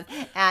whatever it was.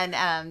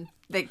 And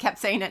they kept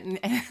saying it,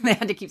 and they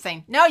had to keep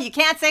saying, no, you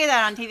can't say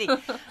that on TV.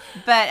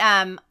 But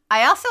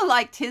I also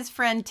liked his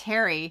friend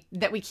Terry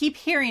that we keep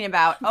hearing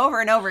about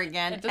over and over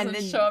again. it doesn't and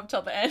then show up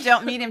till the end.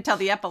 don't meet him till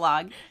the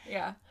epilogue.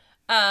 Yeah.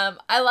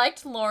 I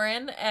liked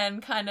Lauren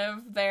and kind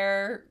of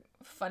their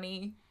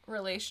funny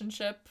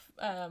relationship,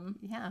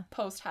 Yeah.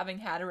 post having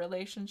had a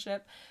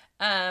relationship.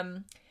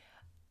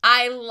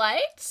 I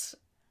liked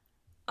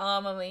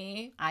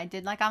Amelie, I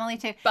did like Amelie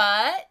too.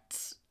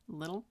 but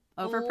Little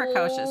over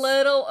precocious.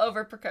 little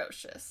over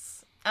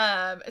precocious.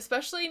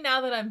 Especially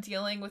now that I'm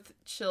dealing with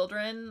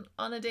children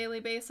on a daily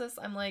basis,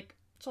 I'm like,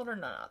 children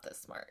are not this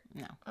smart.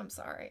 No, I'm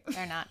sorry.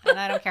 they're not. And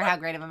I don't care how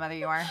great of a mother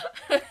you are.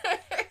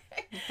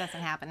 It doesn't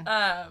happen.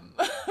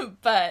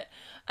 But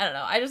I don't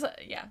know. I just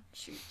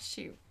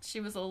she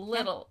was a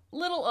little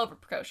over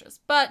precocious,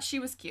 but she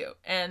was cute,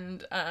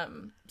 and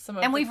some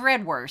of And the, we've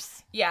read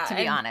worse. yeah, to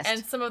be honest.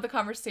 and some of the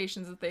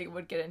conversations that they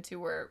would get into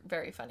were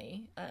very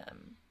funny.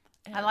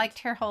 I liked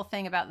her whole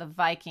thing about the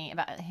Viking,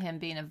 about him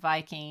being a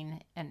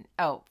Viking, and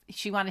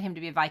she wanted him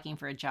to be a Viking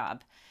for a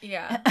job.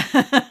 Yeah,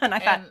 And I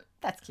thought, And-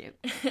 that's cute.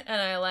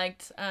 and I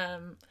liked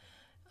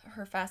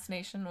her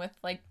fascination with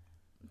like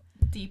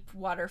deep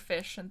water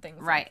fish and things.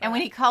 Right. like And that.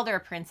 when he called her a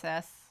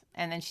princess,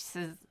 and then she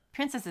says,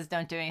 princesses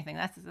don't do anything.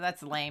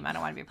 That's lame. I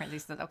don't want to be a princess. He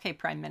says, okay,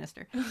 prime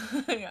minister.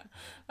 Yeah,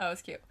 that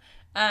was cute.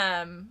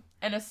 And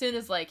as soon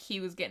as like he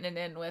was getting it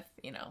in with,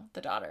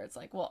 the daughter, it's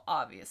like, well,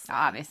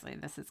 Obviously,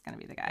 this is going to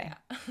be the guy.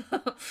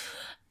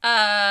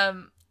 Yeah.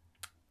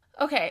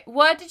 Okay,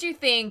 what did you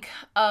think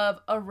of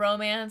a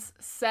romance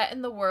set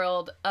in the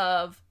world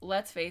of,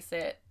 let's face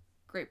it,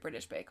 Great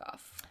British Bake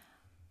Off?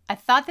 I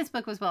thought this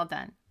book was well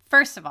done.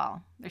 First of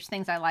all, there's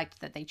things I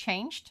liked that they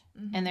changed,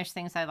 and there's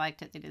things I liked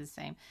that they did the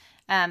same.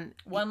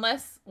 One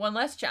less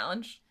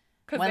challenge.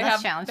 Because One they less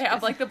have challenge, they have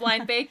 'cause- like the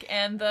blind bake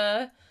and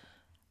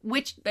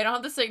Which they don't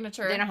have the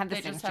signature. they don't have the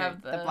They signature, just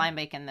have the blind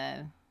bake and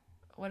the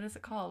what is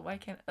it called? Why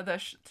can't the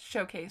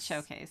showcase?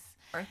 showcase.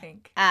 I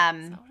think. Is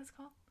that what it's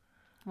called?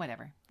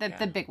 Whatever. Yeah.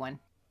 The big one.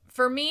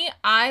 For me,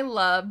 I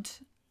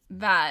loved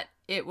that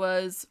it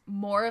was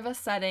more of a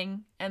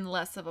setting and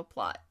less of a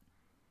plot.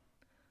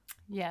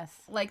 Yes.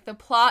 Like, the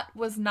plot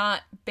was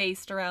not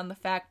based around the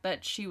fact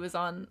that she was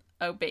on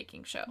a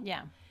baking show.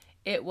 Yeah.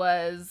 It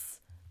was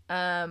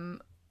a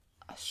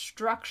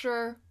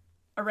structure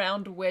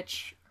around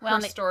which Well,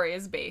 her story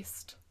is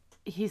based.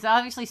 He's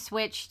obviously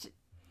switched.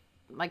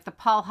 Like the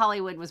Paul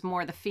Hollywood was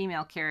more the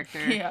female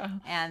character. Yeah.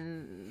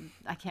 And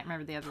I can't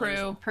remember the other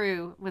Prue. one.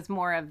 Prue was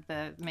more of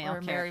the male Or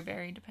character. Mary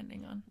Berry,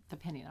 depending on.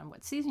 Depending on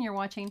what season you're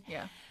watching.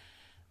 Yeah.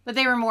 But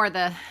they were more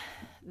the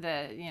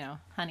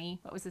Honey.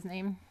 What was his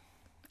name?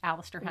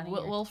 Alistair Honey.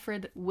 or-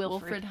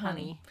 Wilfred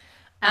Honey.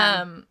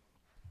 Um,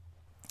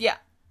 Yeah.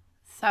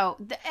 So,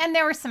 and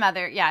there were some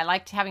other, I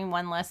liked having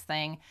one less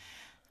thing.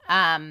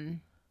 It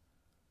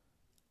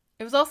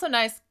was also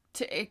nice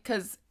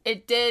because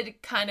it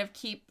did kind of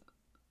keep,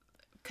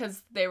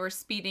 because they were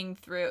speeding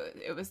through.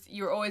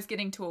 You were always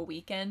getting to a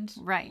weekend,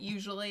 Right.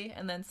 Usually,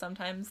 and then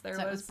sometimes So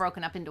it was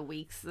broken up into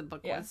weeks, the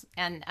book Yeah. was.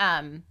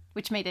 And,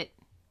 which made the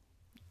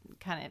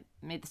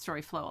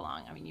story flow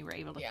along. I mean, you were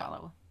able to Yeah.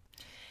 follow.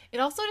 It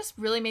also just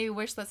really made me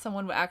wish that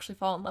someone would actually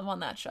fall in love on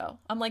that show.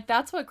 I'm like,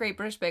 that's what Great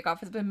British Bake Off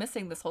has been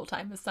missing this whole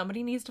time, is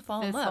somebody needs to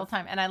fall in This love. whole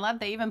time. And I love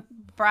they even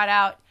brought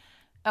out,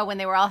 when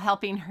they were all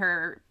helping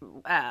her,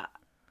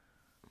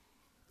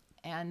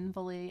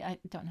 Anvita, I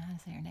don't know how to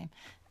say her name.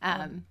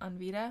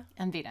 Anvita?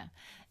 Anvita.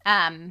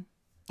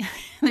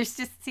 There's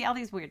just, see all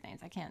these weird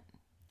names. I can't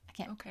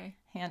Okay.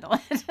 handle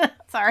it.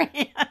 Sorry.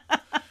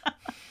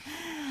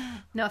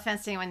 No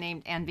offense to anyone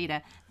named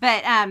Anvita.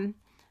 But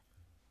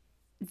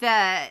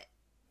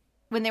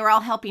when they were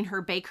all helping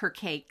her bake her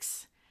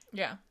cakes,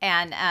 Yeah.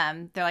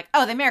 and they're like,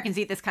 oh, the Americans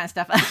eat this kind of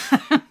stuff.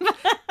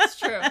 It's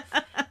true. true.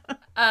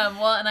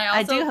 Well, and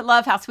I do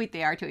love how sweet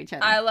they are to each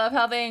other. I love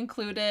how they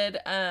included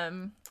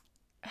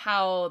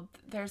how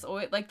there's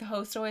always like the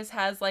host always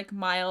has like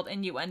mild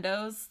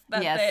innuendos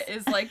that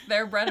is like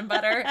their bread and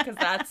butter, because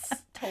that's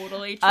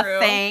totally true. A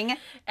thing.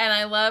 And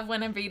I love when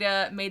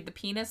Evita made the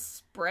penis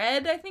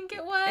spread, I think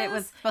it was. It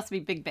was supposed to be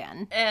Big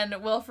Ben. And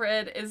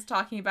Wilfred is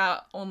talking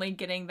about only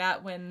getting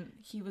that when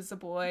he was a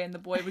boy, and the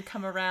boy would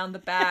come around the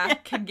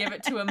back and give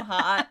it to him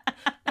hot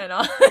and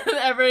all.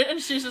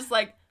 And she's just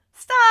like,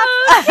 stop.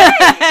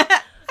 Okay.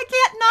 I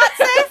can't not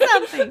say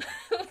something.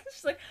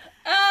 She's like,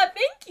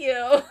 thank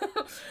you.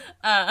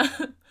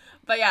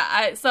 But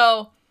yeah,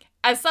 so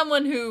as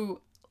someone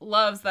who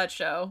loves that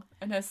show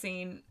and has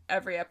seen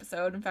every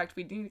episode, in fact,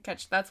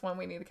 that's one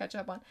we need to catch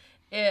up on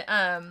it.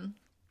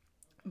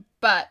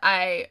 But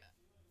I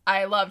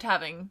loved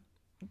having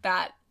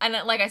that, and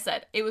like I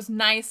said, it was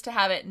nice to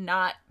have it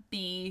not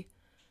be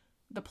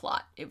the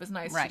plot. It was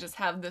nice to just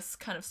have this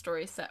kind of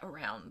story set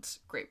around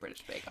Great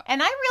British Bake Off.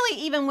 And I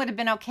really even would have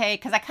been okay,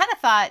 because I kind of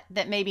thought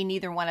that maybe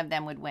neither one of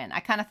them would win. I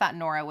kind of thought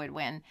Nora would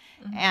win.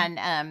 Mm-hmm.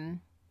 And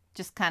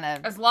just kind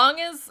of... As long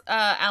as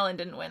Alan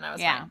didn't win, I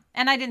was fine.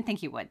 And I didn't think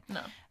he would.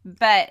 No.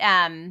 But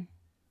I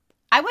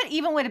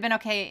would have been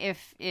okay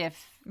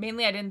if...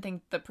 Mainly, I didn't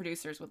think the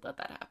producers would let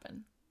that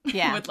happen.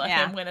 Yeah. would let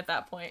him win at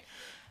that point.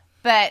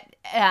 But...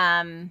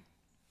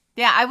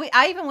 yeah,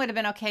 I even would have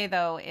been okay,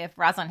 though, if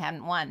Rosalind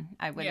hadn't won.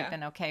 I would have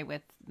been okay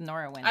with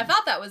Nora winning. I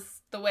thought that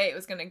was the way it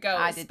was going to go,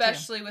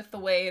 especially did too. with the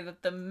way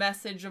that the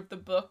message of the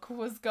book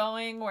was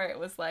going, where it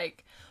was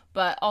like,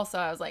 but also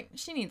I was like,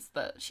 she needs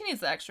the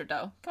extra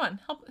dough. Come on,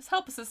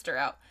 help a sister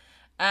out.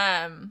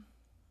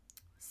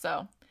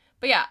 So,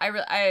 but yeah,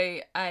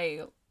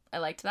 I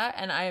liked that,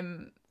 and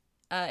I'm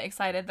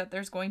excited that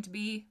there's going to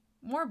be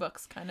more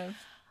books, kind of.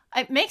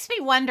 It makes me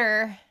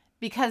wonder,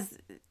 because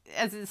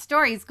as the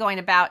story's going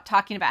about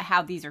talking about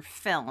how these are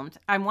filmed,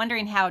 I'm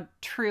wondering how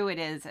true it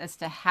is as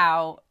to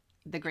how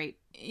the Great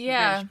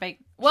British Bake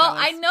Well,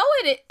 Show is. I know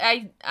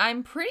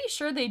I'm pretty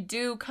sure they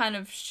do kind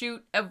of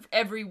shoot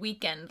every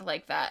weekend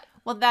like that.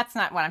 Well, that's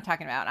not what I'm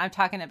talking about. I'm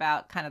talking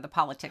about kind of the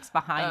politics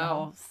behind the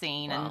whole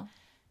scene. Well.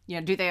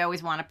 And, do they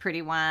always want a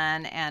pretty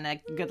one and a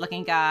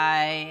good-looking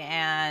guy?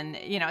 And,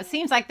 it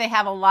seems like they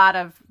have a lot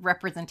of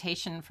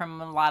representation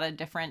from a lot of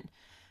different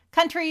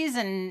countries,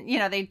 and,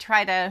 they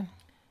try to...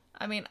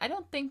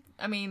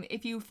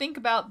 if you think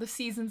about the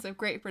seasons of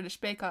Great British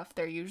Bake Off,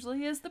 there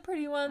usually is the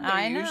pretty one.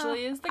 There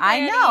usually is the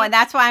granny. I know, and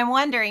that's why I'm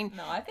wondering.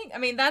 No,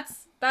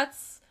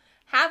 that's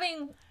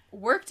having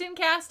worked in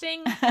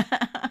casting.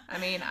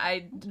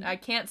 I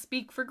can't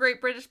speak for Great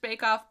British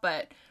Bake Off,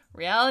 but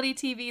reality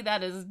TV,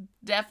 that is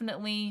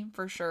definitely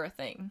for sure a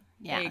thing.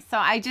 Yeah, so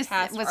I just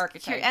was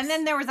curious. And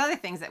then there was other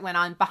things that went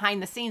on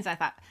behind the scenes. I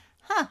thought,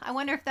 I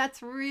wonder if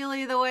that's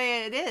really the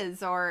way it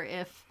is, or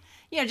if,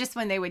 just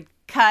when they would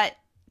cut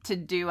to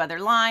do other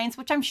lines,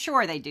 which I'm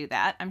sure they do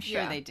that. I'm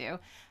sure they do.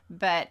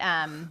 But,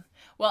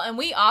 well, and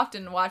we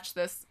often watch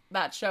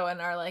that show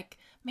and are like,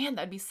 man,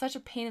 that'd be such a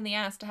pain in the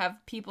ass to have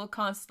people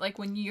like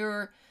when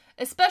you're,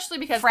 especially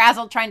because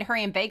frazzled trying to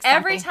hurry and bake something.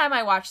 Every time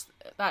I watch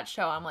that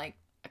show, I'm like,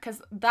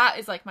 because that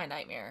is like my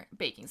nightmare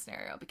baking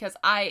scenario, because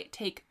I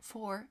take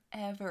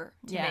forever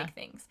to make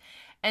things.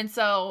 And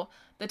so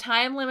the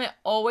time limit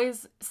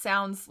always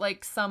sounds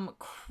like some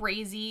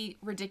crazy,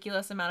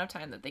 ridiculous amount of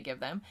time that they give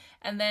them.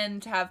 And then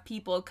to have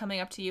people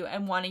coming up to you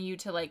and wanting you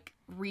to like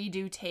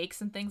redo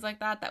takes and things like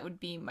that, that would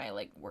be my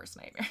like worst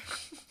nightmare.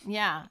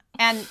 Yeah.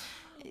 And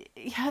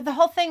the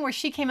whole thing where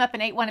she came up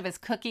and ate one of his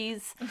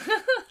cookies.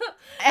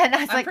 And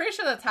I was I'm pretty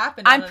sure that's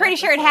happened. I'm pretty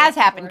sure it has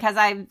happened, because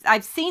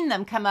I've seen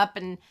them come up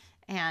and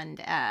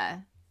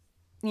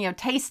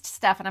taste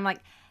stuff. And I'm like,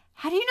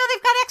 how do you know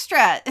they've got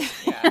extra?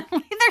 Yeah.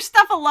 Leave their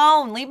stuff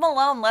alone. Leave them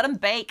alone. Let them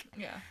bake.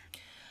 Yeah.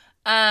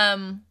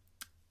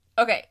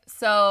 Okay,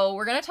 so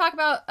we're going to talk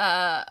about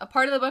a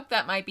part of the book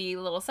that might be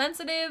a little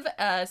sensitive.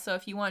 So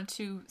if you want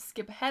to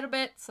skip ahead a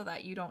bit so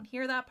that you don't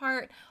hear that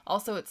part.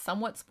 Also, it's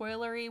somewhat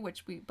spoilery,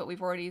 but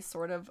we've already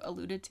sort of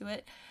alluded to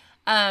it.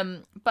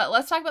 But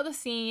let's talk about the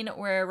scene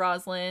where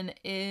Rosalind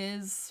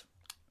is,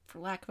 for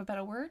lack of a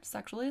better word,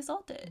 sexually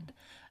assaulted.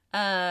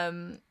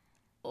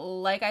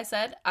 Like I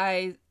said,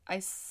 I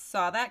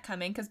saw that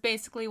coming, because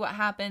basically what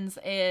happens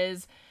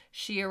is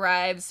she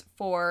arrives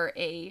for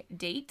a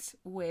date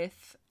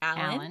with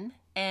Alan,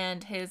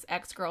 and his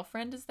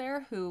ex-girlfriend is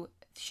there, who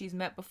she's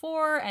met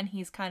before, and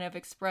he's kind of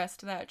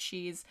expressed that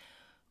she's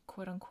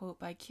quote-unquote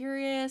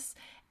bi-curious,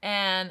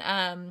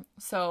 and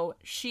so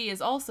she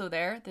is also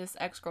there, this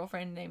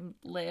ex-girlfriend named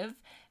Liv,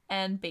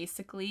 and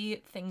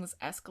basically things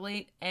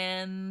escalate,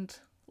 and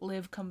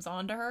Liv comes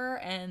on to her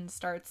and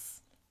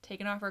starts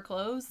taking off her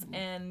clothes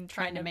and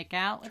trying to make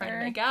out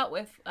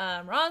with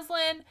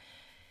Rosalind.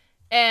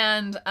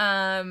 And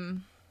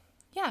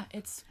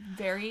it's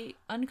very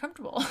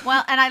uncomfortable.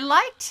 Well, and I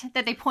liked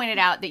that they pointed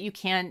out that you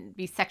can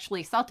be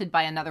sexually assaulted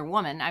by another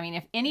woman. I mean,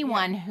 if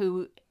anyone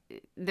who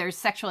there's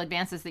sexual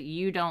advances that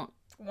you don't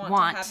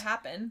want to have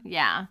happen,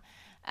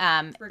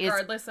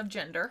 regardless of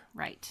gender,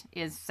 right,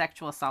 is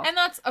sexual assault. And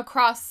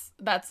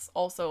that's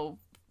also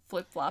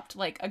flip-flopped.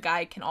 Like, a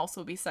guy can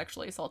also be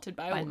sexually assaulted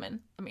by a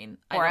woman. I mean,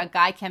 Or a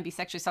guy can be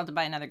sexually assaulted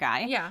by another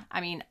guy. Yeah.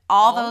 I mean,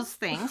 all those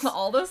things.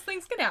 All those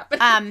things can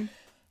happen.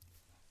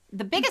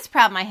 The biggest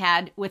problem I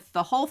had with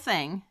the whole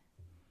thing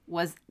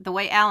was the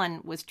way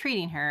Alan was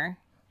treating her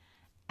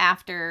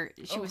after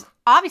she was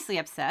obviously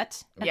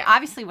upset and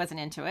obviously wasn't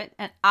into it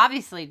and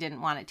obviously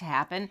didn't want it to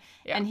happen.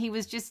 Yeah. And he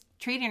was just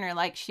treating her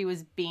like she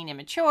was being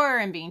immature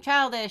and being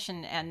childish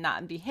and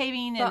not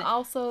behaving. But And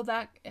also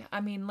that, I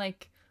mean,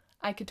 like,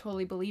 I could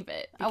totally believe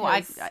it.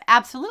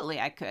 absolutely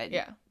I could.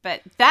 Yeah.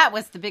 But that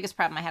was the biggest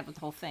problem I had with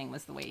the whole thing,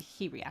 was the way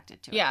he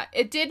reacted to it. Yeah,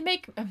 it did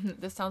make,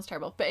 this sounds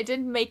terrible, but it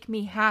did make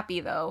me happy,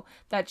 though,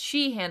 that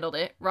she handled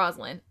it,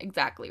 Rosalind,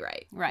 exactly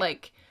right. Right.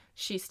 Like,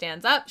 she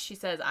stands up, she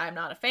says, I'm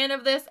not a fan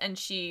of this, and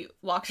she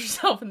locks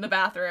herself in the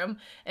bathroom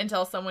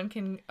until someone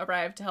can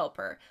arrive to help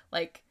her.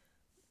 Like,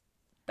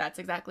 that's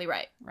exactly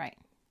right. Right.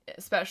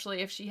 Especially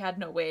if she had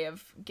no way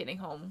of getting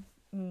home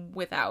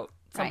without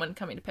someone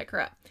coming to pick her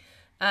up.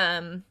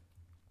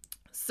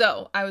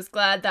 So I was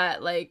glad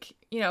that, like,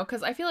 you know,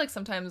 because I feel like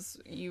sometimes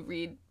you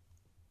read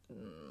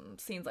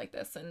scenes like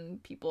this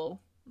and people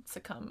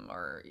succumb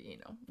or, you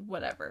know,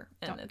 whatever.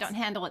 And Don't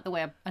handle it the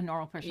way a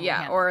normal person would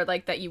yeah, handle or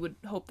like that you would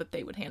hope that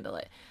they would handle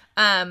it.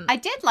 I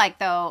did like,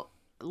 though,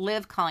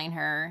 Liv calling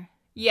her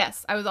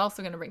Yes, I was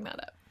also going to bring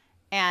that up.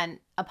 and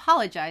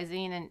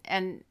apologizing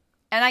and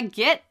I'm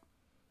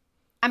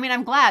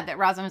glad that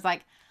Rosalind was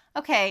like,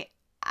 okay,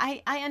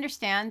 I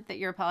understand that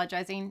you're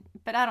apologizing,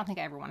 but I don't think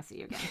I ever want to see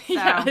you again. So,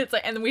 Yeah, it's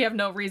like, and we have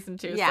no reason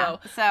to. Yeah,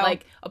 So,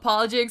 like,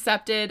 apology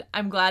accepted.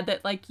 I'm glad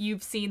that, like,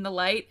 you've seen the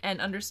light and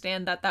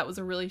understand that that was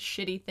a really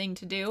shitty thing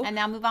to do. and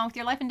now move on with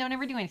your life and don't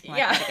ever do anything like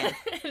that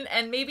again.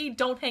 and maybe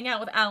don't hang out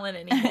with Alan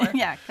anymore.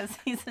 Yeah, because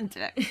he's a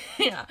dick.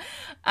 Yeah.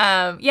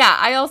 Yeah,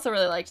 I also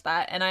really liked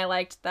that. And I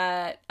liked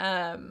that,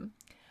 I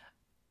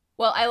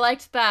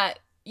liked that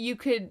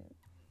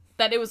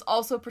that it was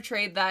also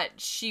portrayed that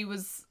she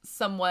was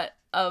somewhat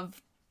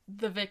of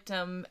the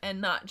victim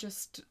and not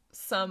just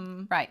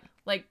some, Right.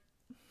 like,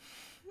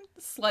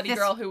 slutty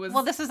girl who was...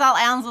 Well, this was all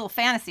Alan's little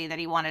fantasy that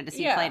he wanted to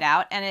see played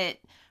out, and it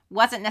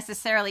wasn't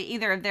necessarily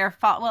either of their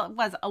fault. Well, it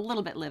was a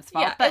little bit Liv's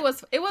fault. Yeah, but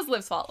it was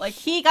Liv's fault. Like,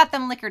 he got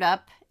them liquored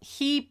up.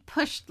 He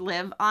pushed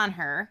Liv on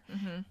her,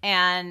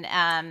 and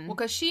well,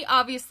 because she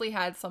obviously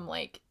had some,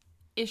 like,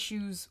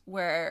 issues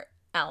where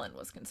Alan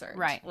was concerned.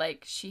 Right.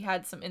 Like, she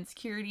had some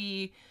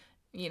insecurity,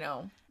 you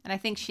know. And I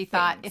think she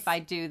thought, things. if I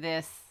do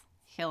this,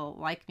 he'll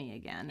like me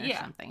again or Yeah.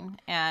 something.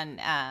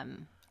 And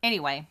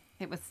anyway,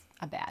 it was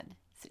a bad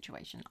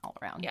situation all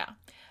around. Yeah.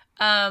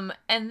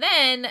 And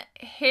then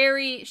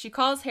she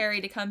calls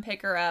Harry to come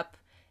pick her up,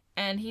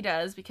 and he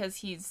does because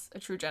he's a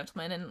true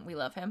gentleman and we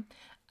love him.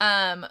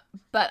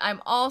 But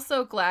I'm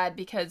also glad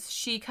because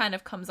she kind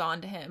of comes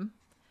on to him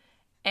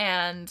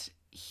and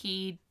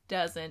he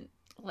doesn't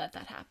let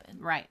that happen.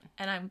 Right.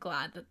 And I'm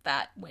glad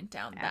that went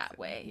down that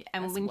way.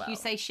 And as when well. you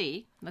say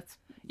she, let's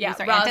yeah, use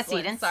our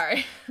Rosalind, antecedents.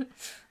 sorry.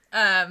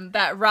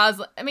 That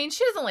Rosalind, I mean,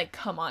 she doesn't, like,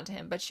 come on to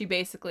him, but she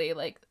basically,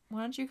 like,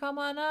 why don't you come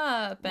on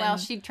up? And, Well,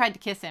 she tried to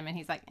kiss him, and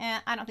he's like,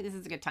 I don't think this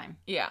is a good time.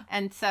 yeah.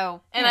 And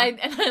so... And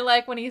I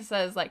like when he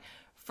says, like,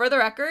 for the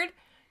record,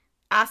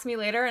 ask me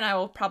later and I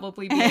will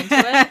probably be into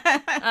it.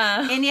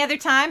 Any other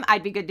time,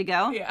 I'd be good to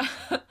go. Yeah.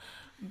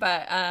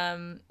 But,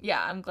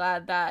 yeah, I'm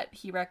glad that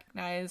he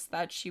recognized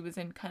that she was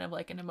in kind of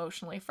like an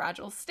emotionally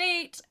fragile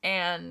state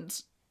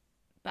and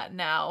that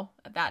now,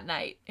 that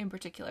night in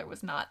particular,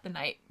 was not the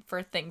night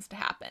for things to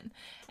happen.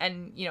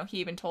 And, you know, he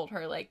even told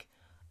her, like,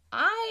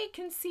 I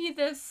can see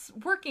this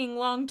working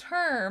long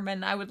term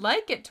and I would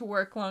like it to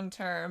work long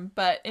term,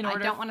 but in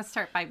order... I don't want to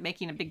start by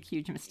making a big,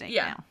 huge mistake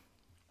Yeah.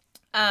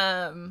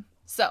 now.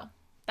 So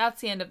that's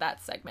the end of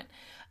that segment.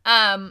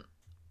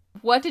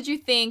 What did you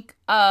think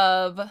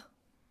of,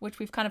 which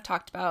we've kind of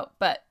talked about,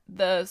 but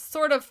the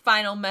sort of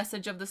final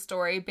message of the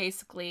story,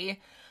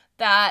 basically,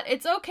 that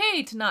it's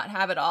okay to not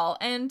have it all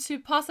and to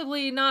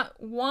possibly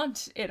not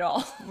want it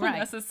all Right.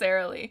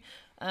 necessarily.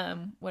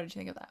 What did you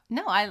think of that?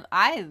 No,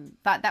 I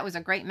thought that was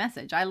a great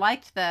message. I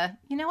liked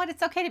you know what,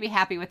 it's okay to be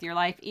happy with your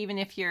life, even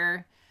if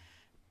you're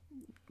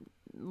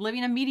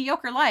living a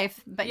mediocre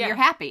life, but Yeah. you're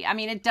happy. I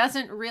mean, it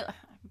doesn't really,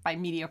 by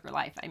mediocre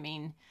life, I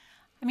mean,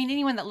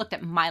 anyone that looked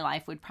at my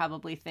life would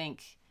probably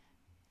think,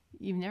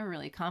 you've never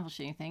really accomplished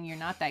anything. You're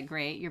not that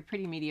great. You're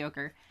pretty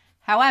mediocre.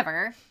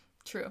 However,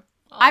 True.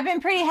 I've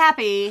been pretty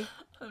happy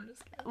I'm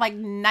just kidding. like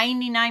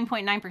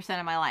 99.9%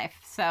 of my life.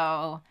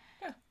 So,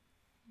 Yeah.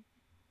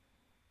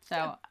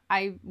 So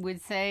I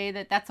would say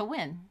that that's a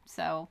win.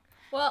 So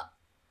Well,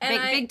 and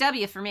big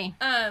W for me.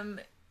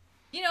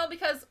 you know,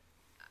 because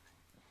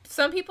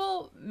some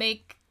people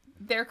make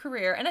their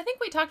career, and I think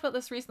we talked about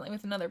this recently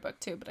with another book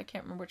too, but I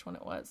can't remember which one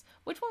it was.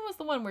 Which one was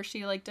the one where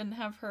she, like, didn't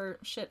have her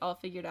shit all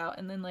figured out,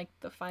 and then, like,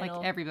 the final...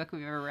 Like every book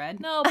we've ever read.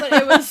 No, but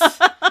it was...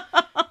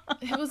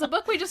 It was a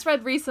book we just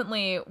read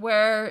recently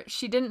where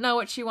she didn't know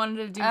what she wanted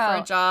to do for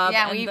a job.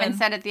 Yeah, and we even then-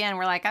 said at the end,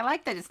 we're like, I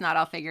like that it's not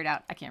all figured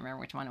out. I can't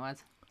remember which one it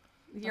was.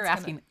 You're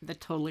That's asking the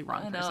totally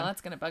wrong I know, person. that's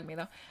going to bug me,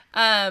 though.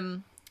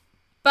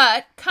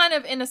 But kind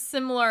of in a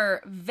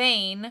similar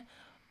vein,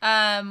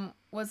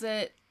 Was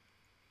it?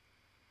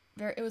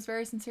 It was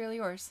Very Sincerely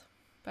Yours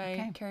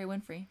by Carrie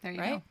Winfrey. There you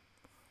right? go.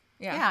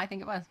 Yeah, I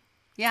think it was.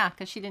 Yeah,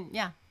 because she didn't.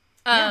 Yeah.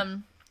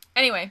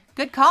 Anyway,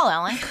 Good call,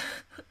 Ellen.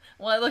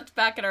 well, I looked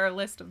back at our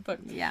list of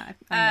books. Yeah,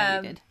 I know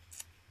you did.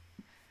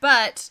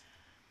 But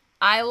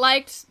I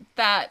liked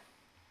that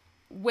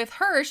with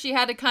her, she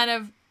had to kind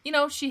of,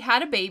 she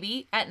had a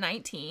baby at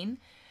 19.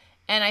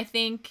 And I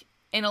think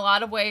in a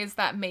lot of ways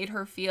that made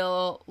her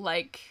feel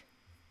like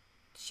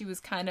she was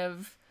kind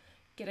of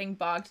getting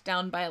bogged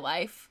down by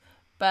life.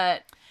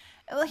 But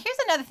Well, here's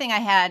another thing I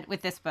had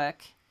with this book.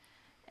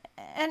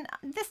 And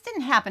this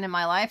didn't happen in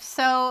my life,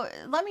 so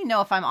let me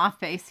know if I'm off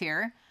base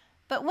here.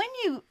 But when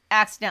you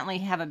accidentally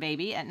have a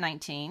baby at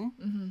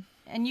 19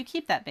 and you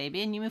keep that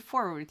baby and you move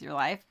forward with your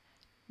life,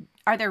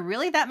 are there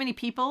really that many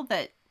people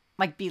that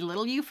like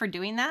belittle you for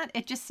doing that?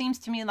 It just seems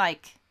to me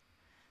like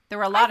there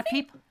were a lot of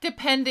people.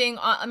 Depending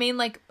on,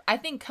 I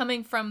think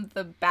coming from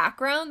the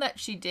background that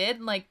she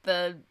did, like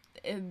the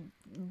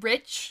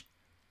rich,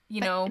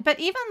 But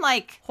even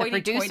like the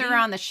hoity-toity. producer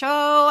on the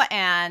show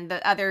and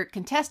the other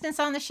contestants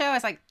on the show, I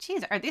was like,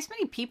 geez, are this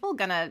many people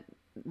going to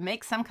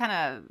make some kind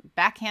of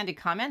backhanded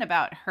comment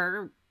about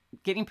her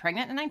getting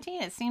pregnant at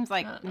 19? It seems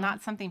like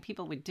not something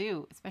people would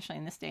do, especially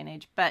in this day and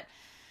age. But,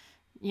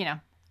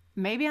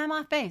 maybe I'm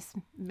off base.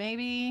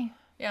 Maybe.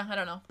 Yeah, I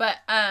don't know. But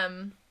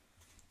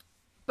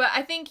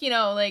I think,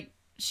 like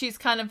she's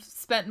kind of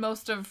spent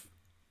most of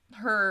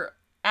her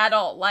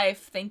adult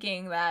life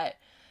thinking that,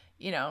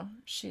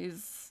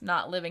 she's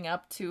not living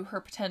up to her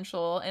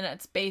potential, and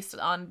it's based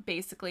on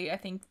basically, I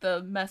think,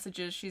 the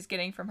messages she's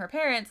getting from her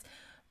parents.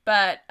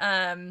 But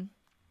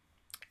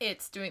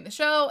it's doing the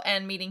show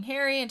and meeting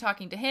Harry and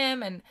talking to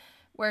him, and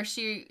where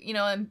she,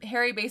 and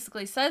Harry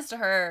basically says to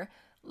her,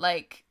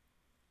 like,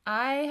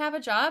 I have a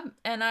job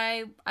and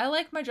I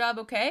like my job.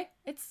 Okay.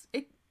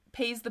 It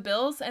pays the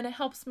bills and it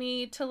helps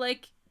me to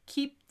like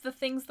keep the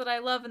things that I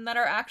love and that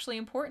are actually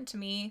important to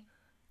me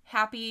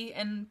happy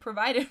and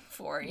provided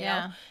for, you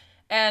know?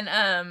 And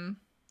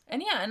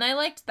I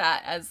liked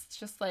that as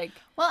just like,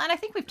 well, and I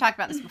think we've talked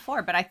about this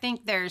before, but I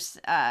think there's,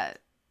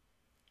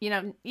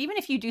 even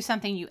if you do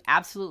something you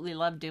absolutely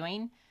love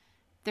doing,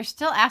 there's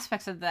still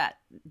aspects of that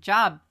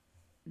job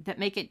that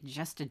make it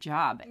just a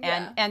job.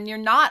 Yeah. And you're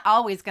not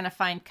always going to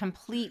find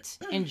complete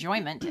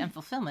enjoyment and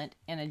fulfillment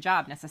in a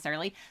job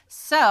necessarily.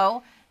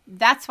 So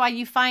that's why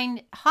you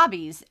find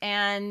hobbies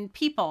and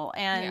people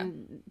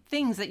and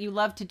things that you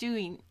love to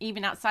do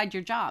even outside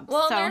your job.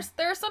 Well, so,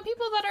 there are some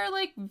people that are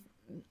like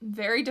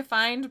very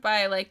defined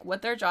by like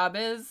what their job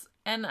is.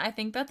 And I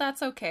think that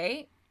that's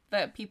okay,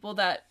 that people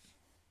that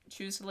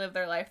choose to live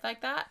their life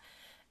like that.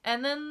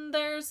 And then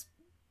there's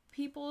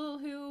people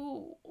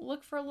who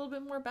look for a little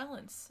bit more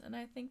balance, and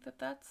I think that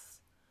that's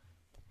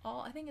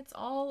all. I think it's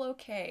all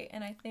okay,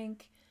 and I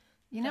think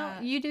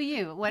you do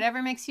you.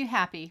 Whatever makes you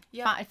happy.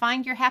 Yep.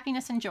 Find your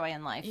happiness and joy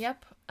in life.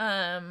 Yep.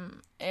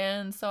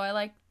 And so I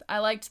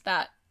liked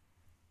that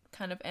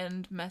kind of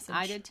end message.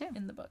 I did too.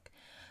 In the book.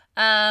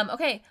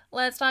 Okay,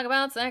 let's talk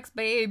about sex,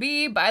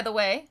 baby. By the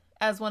way,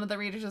 as one of the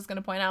readers is going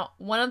to point out,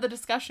 one of the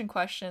discussion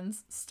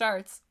questions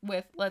starts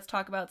with, let's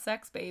talk about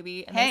sex,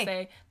 baby. And they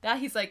say that,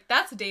 he's like,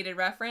 that's a dated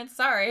reference.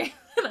 Sorry.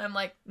 And I'm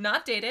like,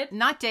 not dated.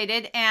 Not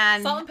dated.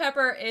 And Salt and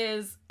Pepper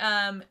is,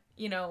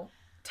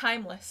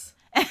 timeless.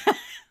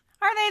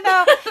 Are they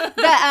though?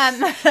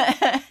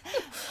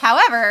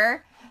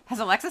 However, has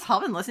Alexis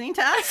Hall been listening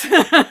to us?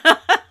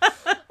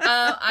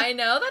 I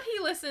know that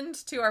he listened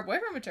to our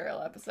boyfriend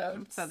material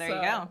episode. So there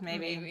you go.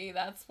 Maybe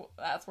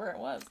that's where it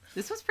was.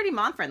 This was pretty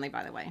mom friendly,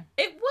 by the way.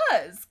 It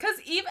was, because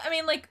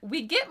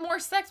we get more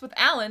sex with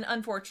Alan,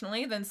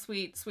 unfortunately, than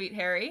sweet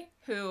Harry,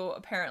 who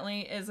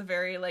apparently is a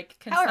very like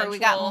consensual. However, we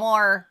got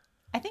more.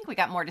 I think we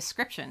got more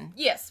description.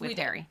 Yes, with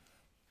Harry.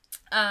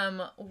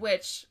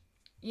 Which,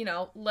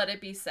 let it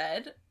be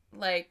said,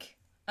 like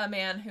a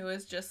man who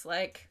is just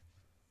like,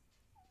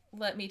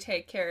 let me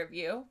take care of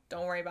you.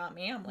 Don't worry about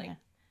me. I'm like. Yeah.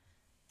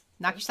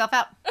 Knock yourself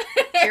out.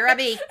 Here I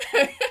be.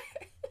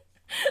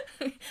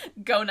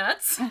 Go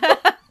nuts.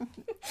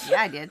 Yeah,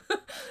 I did.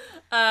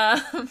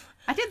 I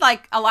did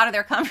like a lot of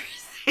their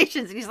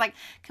conversations. And he's like,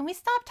 can we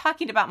stop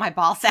talking about my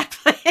ball sack,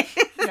 please?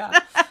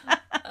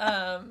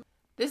 Yeah.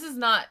 This is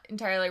not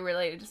entirely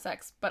related to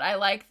sex, but I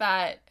like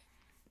that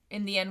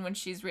in the end when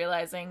she's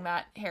realizing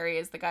that Harry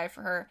is the guy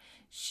for her,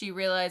 she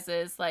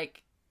realizes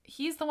like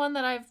he's the one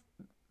that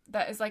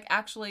is like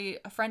actually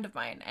a friend of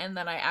mine and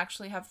that I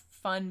actually have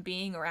fun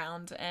being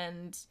around,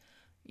 and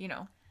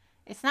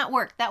it's not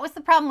work. That was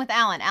the problem with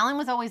Alan. Alan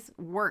was always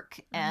work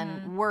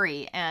and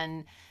worry,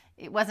 and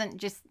it wasn't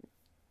just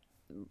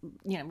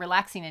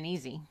relaxing and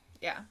easy.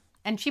 Yeah.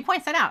 And she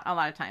points that out a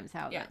lot of times,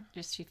 how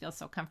just she feels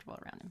so comfortable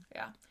around him.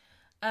 Yeah.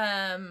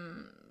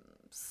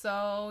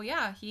 So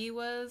yeah,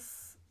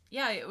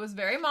 it was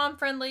very mom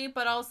friendly,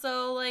 but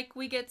also like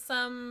we get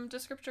some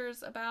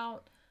descriptors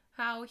about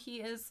how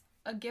he is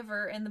a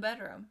giver in the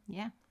bedroom.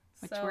 Yeah.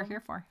 Which we're here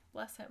for.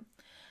 Bless him.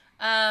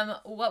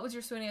 What was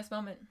your swooniest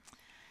moment?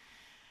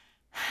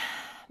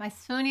 My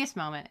swooniest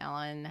moment,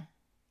 Ellen,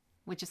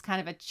 which is kind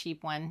of a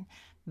cheap one,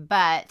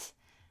 but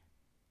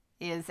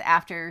is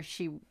after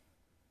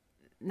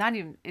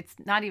it's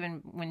not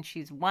even when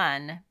she's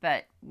won,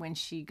 but when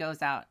she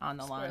goes out on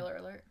the lawn. Spoiler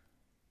alert.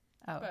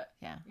 Oh, But,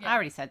 yeah. yeah. I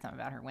already said something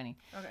about her winning.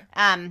 Okay. Oh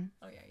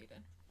yeah, you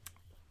did.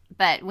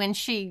 But when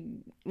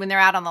they're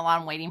out on the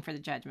lawn waiting for the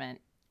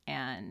judgment,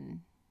 and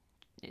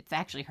it's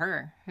actually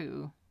her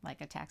who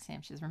like attacks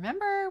him. She says,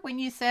 "Remember when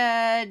you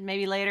said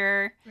maybe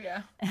later?"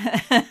 Yeah.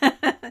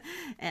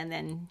 And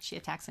then she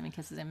attacks him and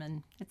kisses him,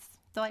 and it's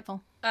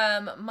delightful.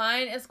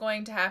 Mine is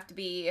going to have to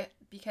be,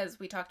 because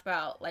we talked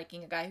about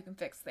liking a guy who can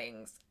fix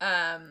things.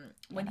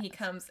 When he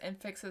comes and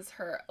fixes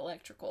her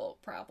electrical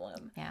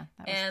problem. Yeah.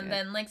 That was And good.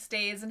 then like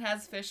stays and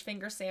has fish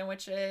finger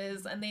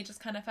sandwiches, and they just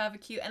kind of have a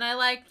cute, and I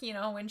like,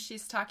 when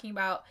she's talking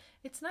about,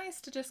 it's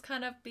nice to just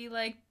kind of be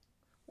like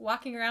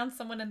walking around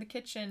someone in the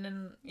kitchen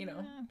and,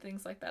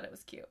 things like that. It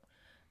was cute.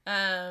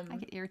 I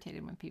get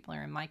irritated when people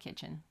are in my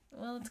kitchen.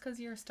 Well, it's because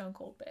you're a stone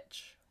cold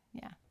bitch.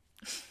 Yeah.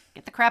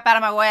 Get the crap out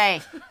of my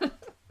way.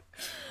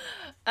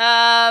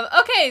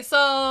 Okay,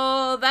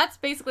 so that's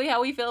basically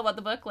how we feel about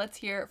the book. Let's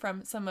hear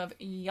from some of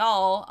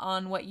y'all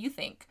on what you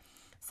think.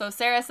 So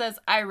Sarah says,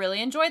 I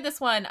really enjoyed this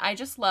one. I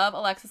just love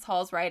Alexis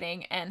Hall's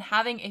writing, and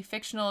having a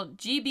fictional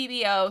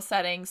GBBO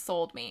setting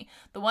sold me.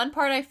 The one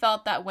part I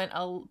felt that went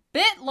a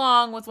bit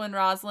long was when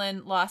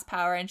Rosalind lost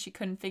power and she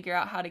couldn't figure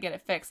out how to get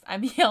it fixed.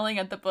 I'm yelling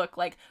at the book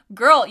like,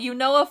 girl, you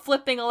know a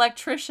flipping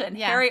electrician.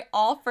 Yeah. Harry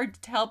offered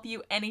to help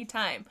you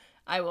anytime.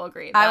 I will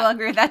agree. I will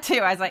agree with that too.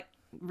 I was like,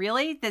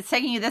 really? It's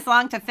taking you this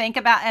long to think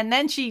about? And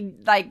then she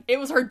It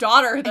was her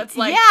daughter that's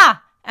like... Yeah.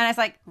 And I was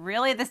like,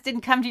 really? This didn't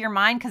come to your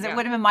mind? Because it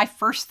would have been my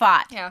first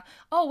thought. Yeah.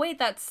 Oh, wait,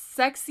 that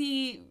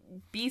sexy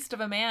beast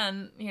of a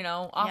man,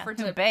 offered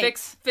who to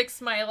bakes.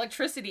 fix my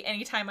electricity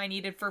anytime I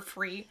needed for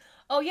free.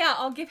 Oh, yeah,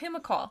 I'll give him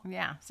a call.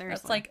 Yeah,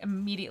 seriously. That's like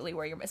immediately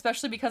where you're...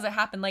 Especially because it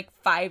happened like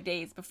 5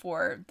 days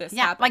before this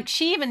Yeah, happened. like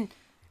she even...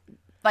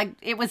 Like,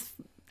 it was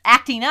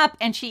acting up,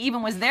 and she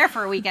even was there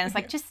for a weekend. It's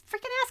like, just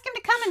freaking ask him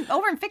to come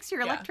over and fix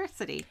your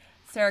electricity.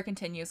 Sarah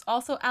continues,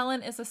 also,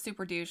 Alan is a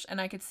super douche,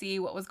 and I could see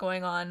what was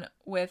going on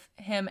with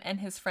him and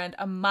his friend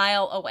a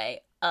mile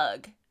away.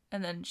 Ugh.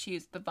 And then she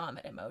used the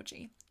vomit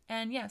emoji.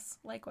 And yes,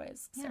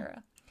 likewise,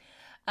 Sarah.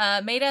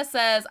 Maida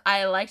says,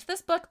 I liked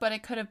this book, but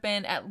it could have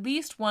been at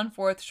least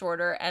 1/4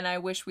 shorter, and I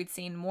wish we'd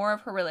seen more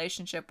of her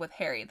relationship with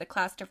Harry. The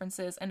class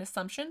differences and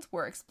assumptions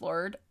were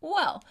explored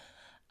well.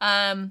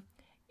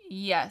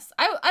 Yes.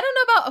 I don't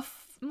know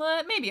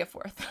about maybe a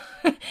 4th.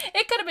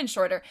 It could have been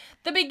shorter.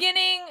 The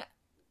beginning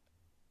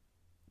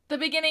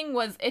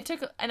was,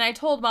 and I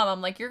told Mom,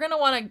 I'm like, you're going to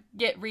want to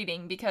get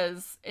reading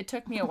because it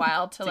took me a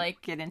while to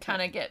like get into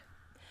kind of get,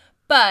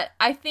 but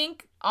I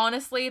think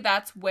honestly,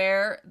 that's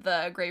where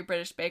the Great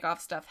British Bake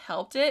Off stuff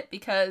helped it,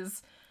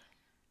 because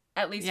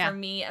at least for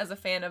me as a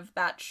fan of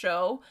that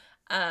show,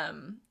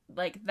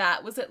 like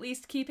that was at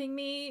least keeping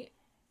me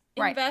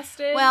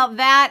invested. Well,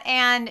 that,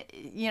 and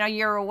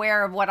you're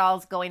aware of what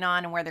all's going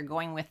on and where they're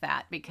going with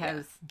that,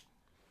 because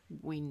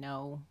we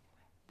know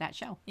that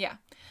show. Yeah.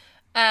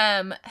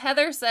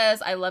 Heather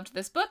says, I loved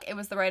this book. It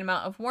was the right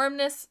amount of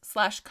warmness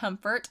 /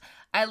 comfort.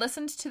 I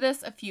listened to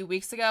this a few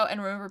weeks ago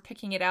and remember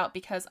picking it out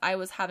because I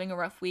was having a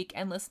rough week,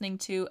 and listening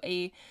to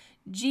a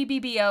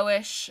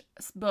GBBO-ish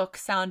book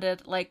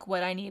sounded like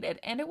what I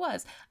needed, and it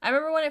was. I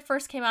remember when it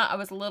first came out, I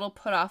was a little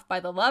put off by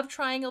the love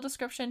triangle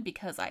description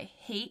because I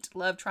hate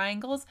love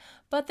triangles,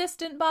 but this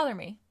didn't bother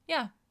me.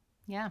 Yeah.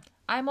 Yeah.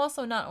 I'm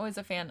also not always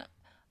a fan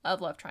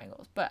of love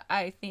triangles, but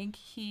I think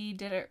he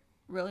did it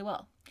really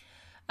well.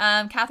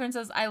 Catherine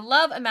says, I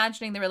love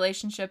imagining the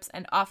relationships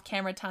and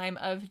off-camera time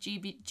of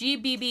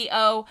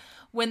GBBO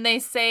when they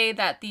say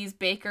that these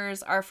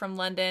bakers are from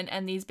London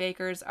and these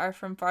bakers are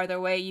from farther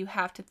away. You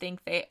have to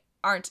think they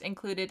aren't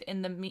included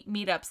in the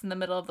meetups in the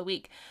middle of the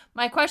week.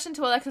 My question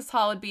to Alexis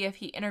Hall would be if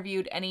he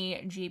interviewed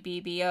any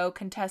GBBO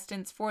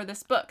contestants for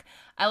this book.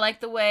 I like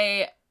the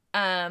way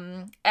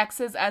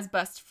exes as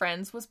best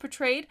friends was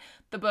portrayed.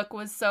 The book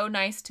was so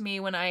nice to me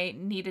when I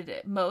needed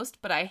it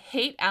most, but I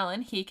hate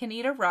Alan. He can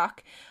eat a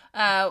rock.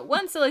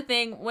 One silly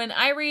thing, when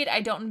I read,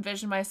 I don't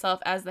envision myself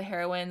as the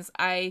heroines.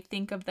 I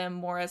think of them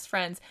more as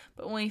friends.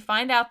 But when we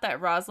find out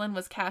that Rosalind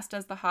was cast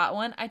as the hot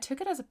one, I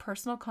took it as a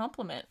personal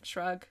compliment.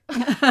 Shrug.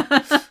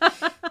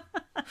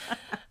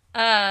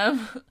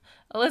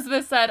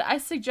 Elizabeth said, I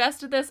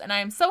suggested this and I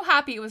am so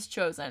happy it was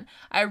chosen.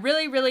 I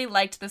really, really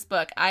liked this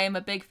book. I am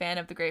a big fan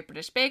of the Great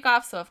British Bake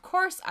Off, so of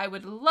course I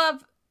would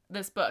love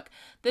this book.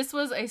 This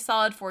was a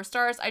solid 4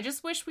 stars. I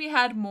just wish we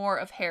had more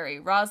of Harry.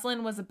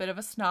 Rosalind was a bit of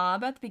a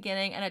snob at the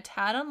beginning and a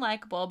tad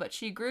unlikable, but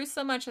she grew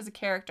so much as a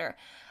character.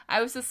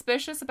 I was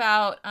suspicious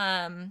about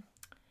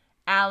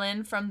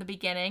Alan from the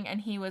beginning,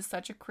 and he was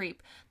such a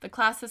creep. The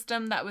class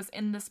system that was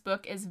in this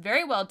book is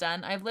very well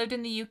done. I've lived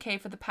in the UK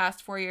for the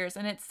past 4 years,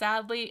 and it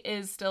sadly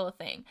is still a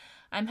thing.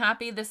 I'm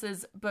happy this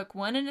is book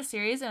 1 in a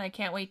series, and I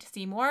can't wait to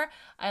see more.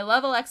 I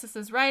love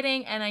Alexis's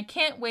writing, and I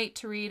can't wait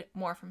to read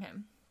more from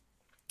him.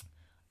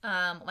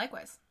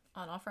 Likewise,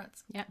 on all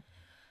fronts. Yeah.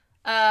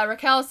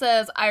 Raquel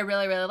says, I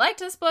really, really liked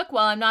this book.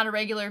 While I'm not a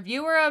regular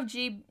viewer of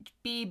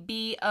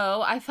GBBO,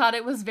 I thought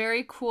it was a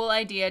very cool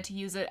idea to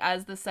use it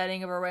as the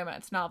setting of a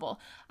romance novel.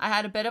 I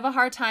had a bit of a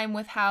hard time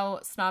with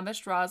how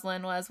snobbish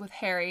Rosalind was with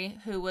Harry,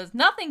 who was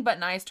nothing but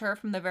nice to her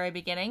from the very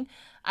beginning.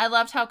 I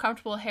loved how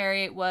comfortable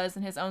Harry was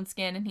in his own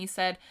skin, and he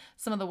said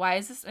some of the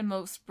wisest and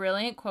most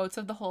brilliant quotes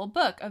of the whole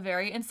book. A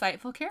very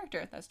insightful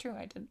character. That's true.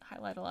 I did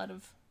highlight a lot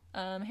of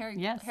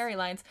Harry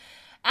lines.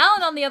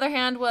 Alan, on the other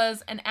hand,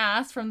 was an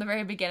ass from the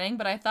very beginning,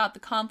 but I thought the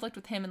conflict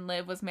with him and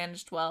Liv was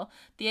managed well.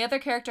 The other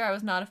character I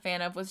was not a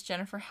fan of was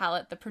Jennifer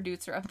Hallett, the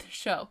producer of the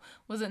show.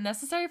 Was it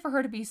necessary for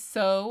her to be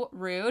so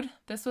rude?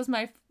 This was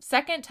my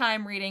second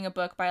time reading a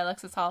book by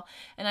Alexis Hall,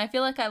 and I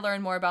feel like I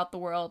learned more about the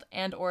world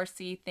and or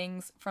see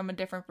things from a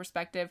different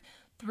perspective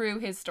through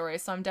his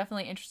stories, so I'm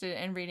definitely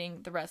interested in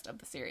reading the rest of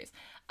the series.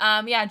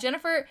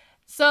 Jennifer,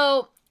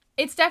 so...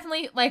 It's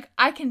definitely, like,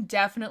 I can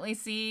definitely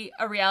see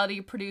a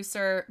reality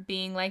producer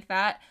being like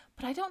that,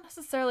 but I don't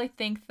necessarily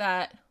think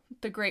that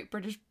the Great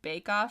British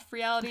Bake Off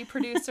reality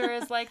producer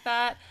is like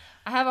that.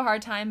 I have a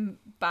hard time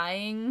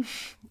buying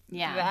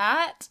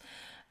that.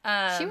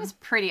 She was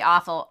pretty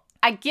awful.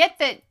 I get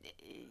that,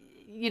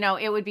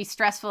 it would be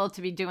stressful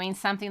to be doing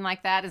something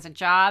like that as a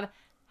job.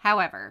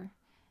 However,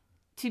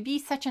 to be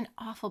such an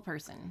awful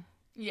person.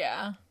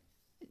 Yeah.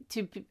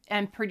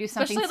 And produce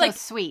something especially, so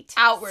sweet.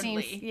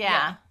 Outwardly. Seems,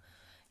 Yeah.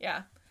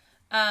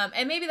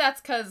 And maybe that's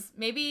because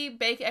maybe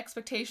Bake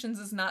Expectations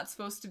is not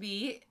supposed to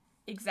be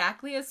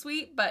exactly as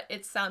sweet, but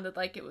it sounded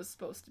like it was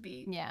supposed to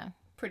be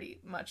pretty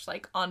much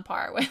like on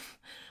par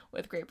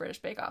with Great British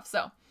Bake Off.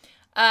 So,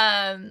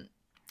 the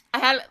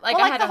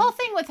whole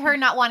thing with her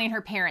not wanting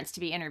her parents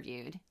to be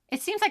interviewed.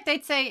 It seems like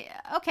they'd say,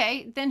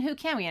 okay, then who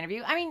can we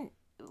interview? I mean,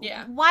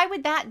 why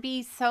would that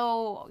be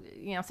so,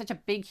 such a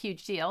big,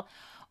 huge deal?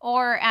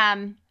 Or,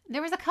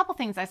 there was a couple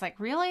things I was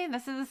like, really?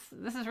 This is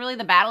really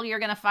the battle you're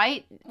going to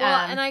fight? Well,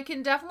 and I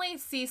can definitely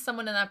see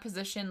someone in that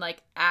position,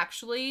 like,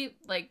 actually,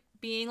 like,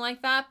 being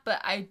like that,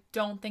 but I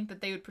don't think that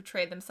they would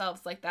portray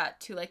themselves like that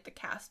to, like, the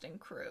cast and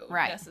crew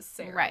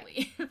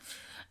necessarily.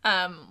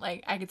 Right.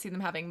 Like, I could see them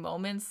having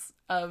moments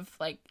of,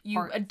 like,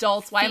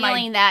 adults, why am I...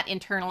 feeling that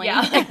internally.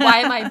 Yeah, like,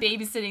 why am I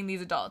babysitting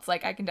these adults?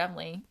 Like, I can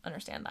definitely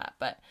understand that,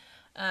 but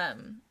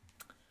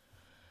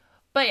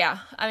yeah,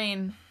 I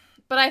mean...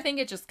 But I think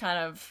it just kind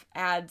of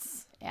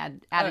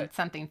added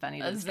something funny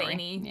to the story.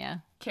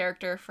 Zany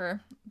character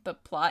for the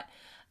plot.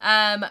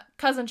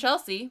 Cousin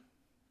Chelsea.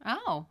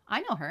 Oh,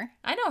 I know her.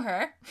 I've known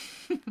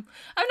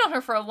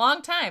her for a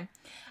long time.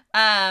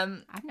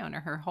 I've known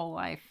her whole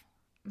life.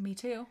 Me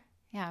too.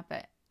 Yeah,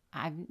 but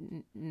I've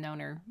known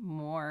her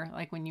more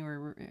like when you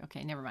were...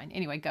 Okay, never mind.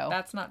 Anyway, go.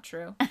 That's not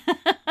true.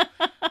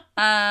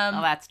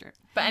 That's true.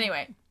 But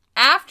anyway...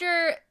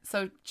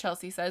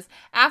 Chelsea says,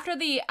 after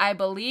the, I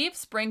believe,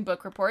 spring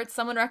book report,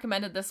 someone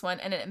recommended this one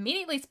and it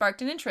immediately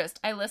sparked an interest.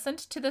 I listened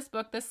to this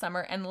book this summer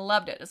and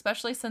loved it,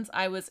 especially since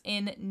I was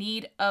in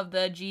need of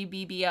the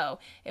GBBO.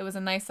 It was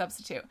a nice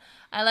substitute.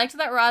 I liked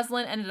that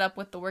Rosalind ended up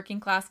with the working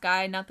class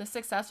guy, not the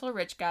successful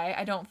rich guy.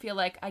 I don't feel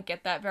like I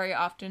get that very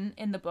often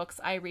in the books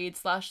I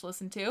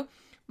read/listen to.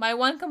 My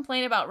one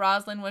complaint about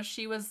Rosalind was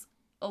she was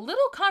a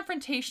little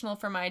confrontational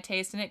for my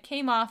taste, and it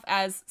came off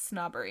as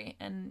snobbery,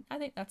 and I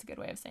think that's a good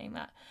way of saying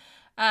that.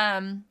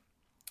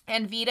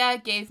 And Vita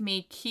gave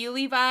me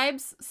Keeley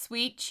vibes,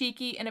 sweet,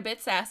 cheeky, and a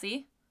bit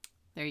sassy.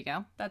 There you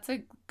go. That's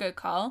a good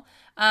call.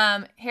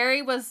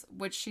 Harry was,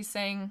 which she's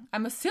saying,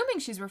 I'm assuming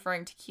she's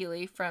referring to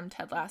Keeley from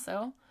Ted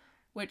Lasso,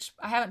 which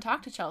I haven't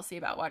talked to Chelsea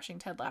about watching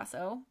Ted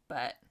Lasso,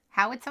 but...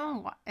 How would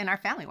someone in our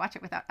family watch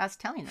it without us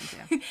telling them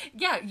to?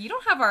 Yeah, you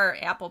don't have our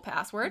Apple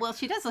password. Well,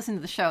 she does listen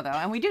to the show, though,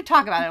 and we do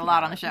talk about it a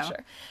lot on the show.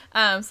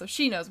 Sure. So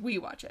she knows we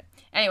watch it.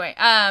 Anyway,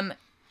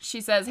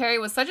 she says, Harry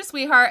was such a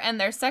sweetheart, and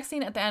their sex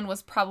scene at the end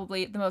was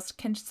probably the most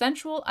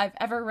consensual I've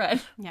ever read.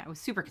 Yeah, it was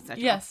super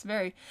consensual. Yes,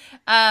 very.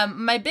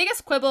 My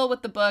biggest quibble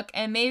with the book,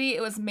 and maybe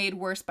it was made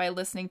worse by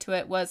listening to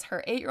it, was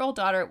her 8-year-old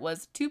daughter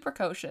was too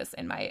precocious,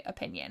 in my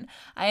opinion.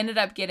 I ended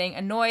up getting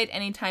annoyed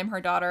anytime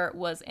her daughter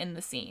was in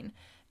the scene.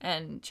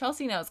 And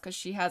Chelsea knows because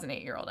she has an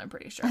 8-year-old, I'm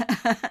pretty sure.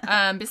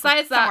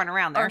 Besides that... Somewhere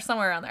around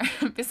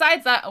there.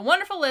 Besides that, a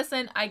wonderful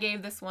listen. I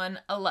gave this one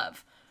a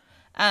love.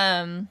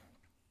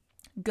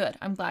 Good.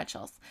 I'm glad,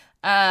 Chelsea.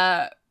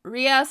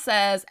 Rhea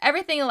says,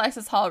 everything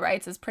Alexis Hall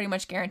writes is pretty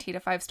much guaranteed a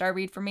 5-star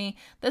read for me.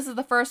 This is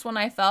the first one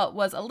I felt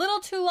was a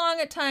little too long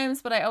at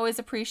times, but I always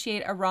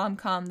appreciate a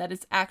rom-com that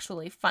is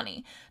actually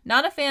funny.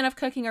 Not a fan of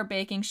cooking or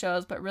baking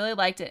shows, but really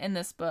liked it in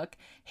this book.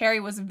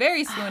 Harry was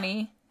very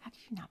swoony. How do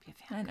you not be a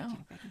fan of cooking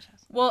or baking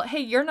shows? Well, hey,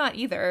 you're not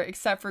either,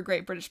 except for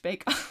Great British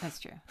Bake Off. That's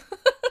true.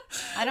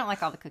 I don't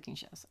like all the cooking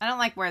shows. I don't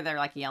like where they're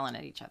like yelling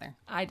at each other.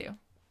 I do.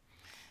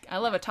 I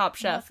love a Top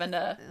Chef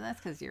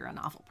that's because you're an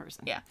awful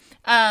person. Yeah.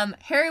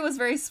 Harry was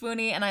very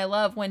swoony, and I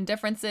love when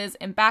differences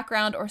in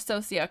background or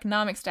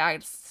socioeconomic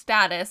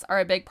status are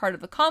a big part of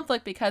the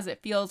conflict because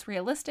it feels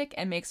realistic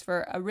and makes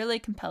for a really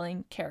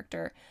compelling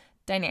character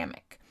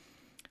dynamic.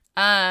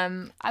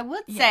 I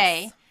would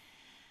say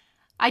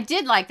I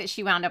did like that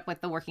she wound up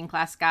with the working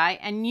class guy.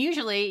 And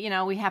usually,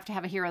 we have to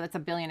have a hero that's a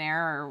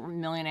billionaire or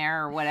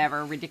millionaire or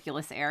whatever,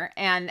 ridiculous heir.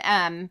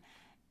 And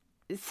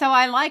so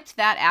I liked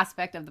that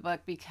aspect of the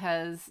book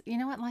because, you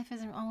know what, life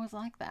isn't always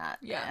like that.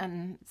 Yeah.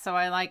 And so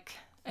I like...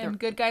 And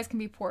good guys can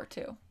be poor,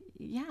 too.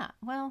 Yeah,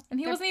 well... And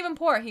he wasn't even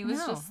poor. He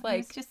was just like... He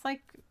was just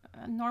like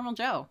a normal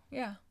Joe.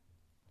 Yeah.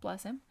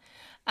 Bless him.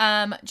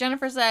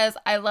 Jennifer says,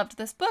 I loved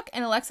this book,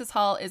 and Alexis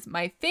Hall is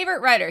my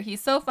favorite writer.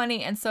 He's so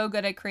funny and so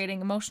good at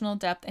creating emotional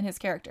depth in his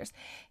characters.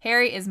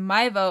 Harry is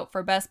my vote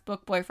for best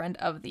book boyfriend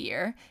of the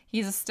year.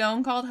 He's a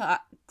stone cold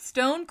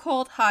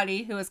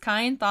hottie who is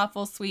kind,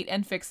 thoughtful, sweet,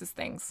 and fixes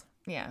things.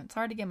 Yeah, it's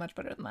hard to get much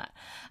better than that.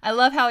 I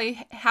love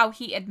how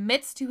he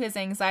admits to his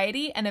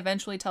anxiety and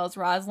eventually tells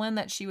Rosalind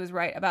that she was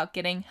right about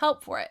getting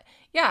help for it.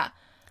 Yeah.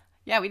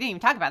 Yeah, we didn't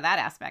even talk about that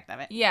aspect of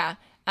it. Yeah.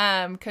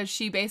 Because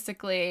she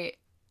basically...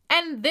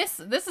 And this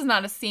is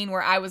not a scene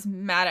where I was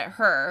mad at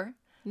her.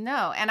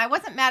 No, and I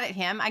wasn't mad at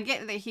him. I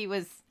get that he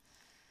was...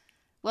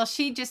 Well,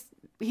 he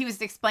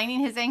was explaining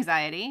his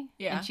anxiety.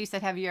 Yeah. And she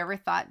said, have you ever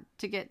thought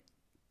to get,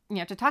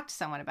 to talk to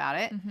someone about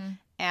it? Mm-hmm.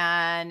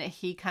 And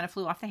he kind of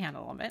flew off the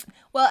handle a little bit.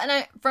 Well,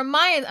 and from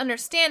my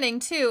understanding,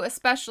 too,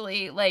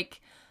 especially, like,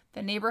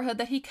 the neighborhood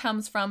that he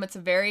comes from, it's a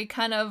very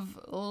kind of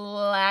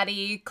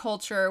laddie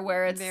culture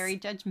where it's... Very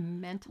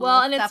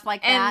judgmental and stuff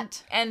like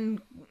that. And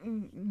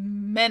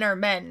men are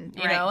men,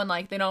 you know, and,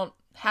 like, they don't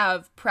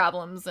have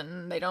problems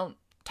and they don't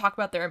talk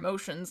about their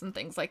emotions and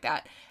things like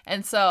that.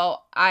 And so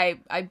I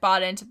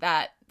bought into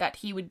that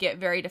he would get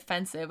very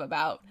defensive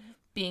about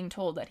being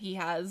told that he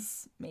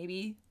has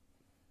maybe...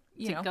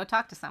 to go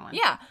talk to someone.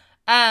 Yeah.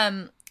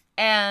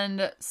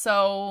 And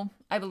so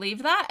I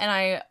believed that. And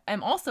I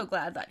am also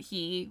glad that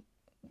he,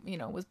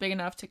 was big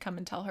enough to come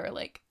and tell her,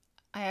 like,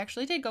 I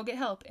actually did go get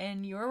help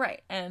and you were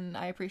right. And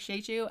I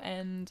appreciate you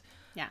and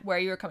where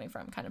you were coming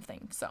from kind of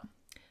thing. So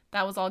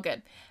that was all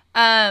good.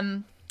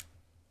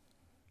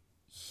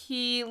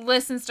 He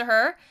listens to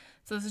her.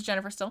 So this is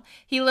Jennifer still.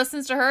 He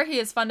listens to her. He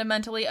is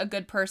fundamentally a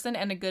good person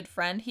and a good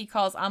friend. He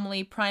calls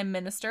Amelie Prime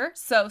Minister.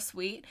 So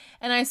sweet.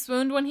 And I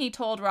swooned when he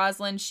told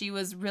Rosalind she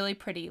was really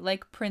pretty,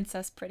 like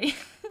princess pretty.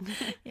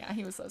 Yeah,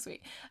 he was so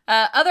sweet.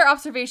 Other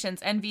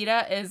observations.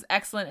 Envita is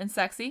excellent and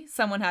sexy.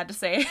 Someone had to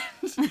say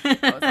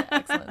it. That was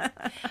excellent.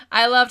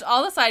 I loved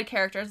all the side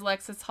characters.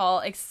 Alexis Hall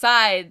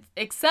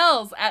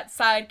excels at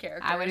side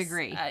characters. I would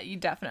agree. You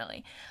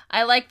definitely.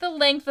 I like the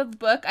length of the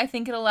book. I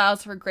think it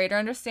allows for greater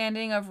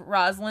understanding of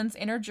Rosalind's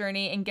inner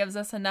journey and gives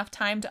us enough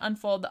time to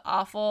unfold the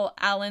awful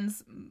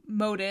Alan's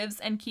motives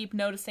and keep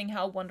noticing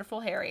how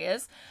wonderful Harry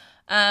is.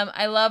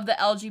 I love the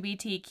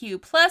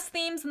LGBTQ plus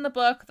themes in the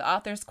book. The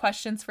author's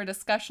questions for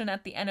discussion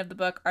at the end of the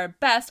book are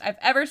best I've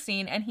ever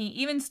seen, and he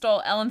even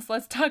stole Ellen's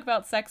Let's Talk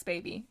About Sex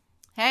Baby.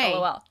 Hey.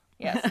 LOL.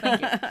 Yes,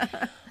 thank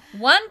you.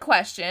 One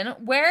question,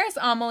 where is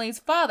Amelie's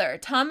father?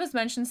 Tom is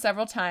mentioned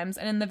several times,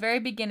 and in the very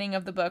beginning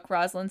of the book,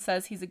 Rosalind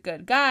says he's a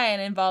good guy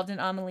and involved in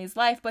Amelie's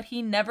life, but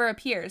he never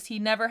appears. He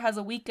never has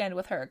a weekend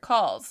with her,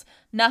 calls,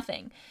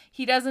 nothing.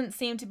 He doesn't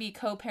seem to be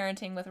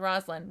co-parenting with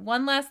Rosalind.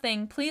 One last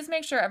thing, please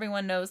make sure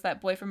everyone knows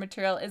that Boyfriend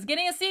Material is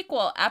getting a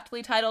sequel,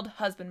 aptly titled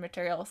Husband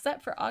Material,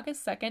 set for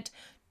August 2nd,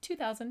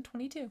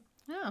 2022.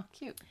 Oh,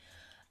 cute.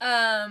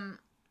 Yeah,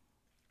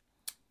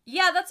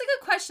 that's a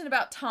good question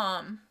about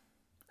Tom.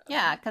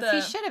 Yeah, because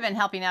he should have been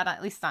helping out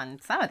at least on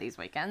some of these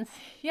weekends.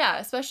 Yeah,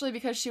 especially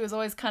because she was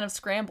always kind of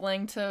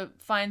scrambling to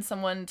find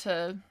someone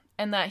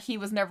and that he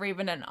was never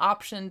even an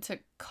option to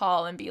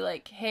call and be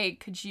like, hey,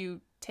 could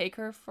you take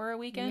her for a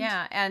weekend?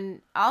 Yeah,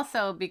 and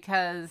also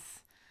because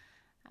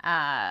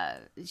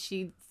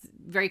she's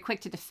very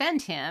quick to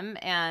defend him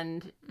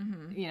and,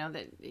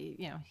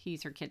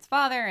 he's her kid's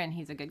father and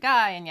he's a good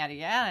guy and yada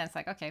yada. And it's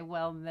like, okay,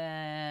 well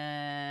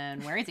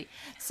then where is he?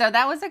 So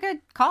that was a good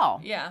call.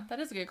 Yeah, that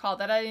is a good call.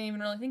 That I didn't even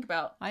really think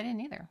about. I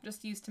didn't either.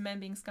 Just used to men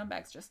being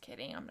scumbags. Just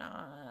kidding. I'm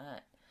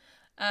not.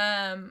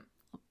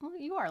 Well,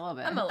 you are a little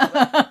bit. I'm a little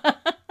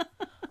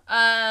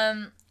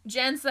bit.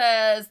 Jen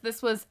says,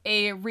 this was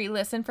a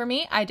re-listen for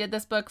me. I did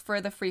this book for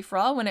the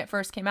free-for-all when it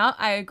first came out.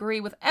 I agree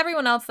with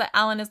everyone else that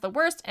Alan is the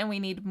worst and we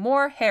need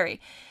more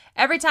Harry.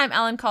 Every time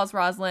Alan calls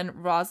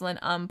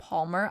Rosalind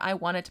Palmer, I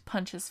wanted to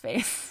punch his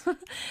face.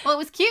 Well, it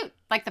was cute,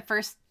 like the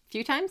first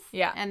few times.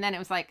 Yeah. And then it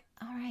was like,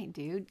 all right,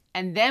 dude.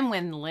 And then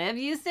when Liv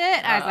used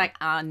it, I was like,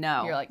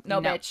 no. You're like,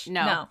 no, bitch.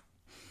 No.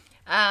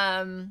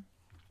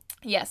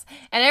 Yes.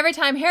 And every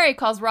time Harry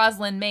calls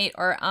Rosalind mate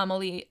or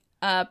Amelie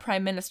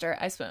Prime Minister,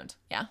 I swooned.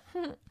 Yeah.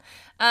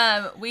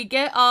 We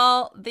get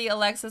all the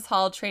Alexis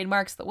Hall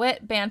trademarks, the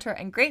wit, banter,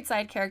 and great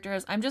side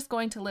characters. I'm just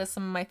going to list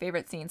some of my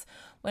favorite scenes.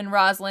 When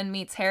Rosalind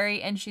meets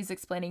Harry and she's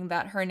explaining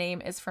that her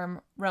name is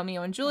from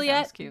Romeo and Juliet.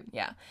 That was cute.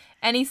 Yeah.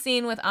 Any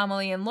scene with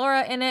Amelie and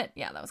Laura in it.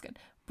 Yeah, that was good.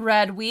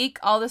 Bread Week,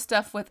 all the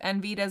stuff with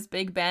Envita's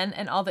Big Ben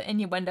and all the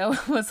innuendo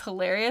was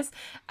hilarious,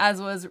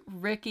 as was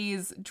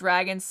Ricky's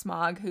dragon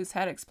Smog, whose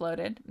head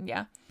exploded.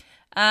 Yeah.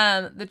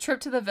 The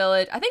trip to the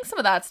village. I think some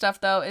of that stuff,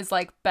 though, is,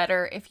 like,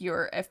 better if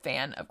you're a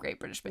fan of Great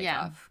British Bake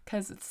Off.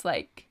 Because it's,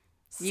 like,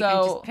 so... You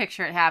can just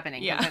picture it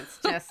happening. Yeah. It's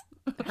just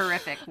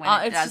horrific when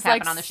it it's does just happen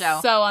like on the show.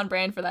 so on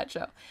brand for that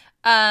show.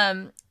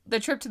 The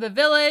trip to the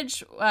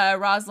village,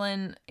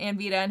 Rosalind,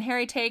 Anvita, and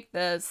Harry take,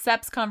 the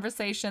Seps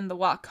conversation, the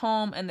walk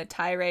home, and the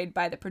tirade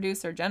by the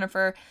producer,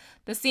 Jennifer.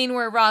 The scene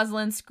where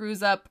Rosalind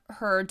screws up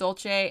her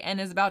Dolce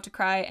and is about to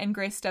cry, and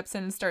Grace steps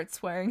in and starts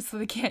swearing so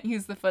they can't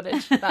use the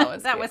footage. That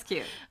was that cute. was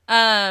cute.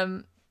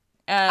 I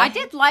I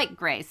did like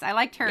Grace. I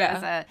liked her Yeah.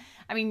 as a.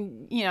 I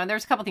mean,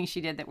 there's a couple things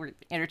she did that were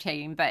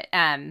entertaining, but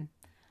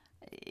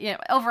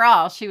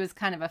overall, she was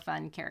kind of a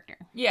fun character.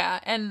 Yeah,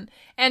 and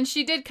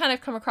she did kind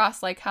of come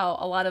across like how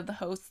a lot of the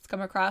hosts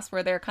come across,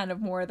 where they're kind of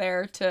more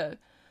there to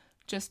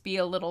just be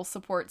a little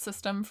support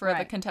system for the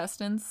Right.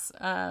 contestants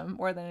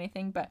more than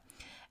anything.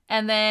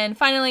 And then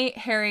finally,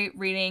 Harry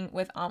reading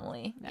with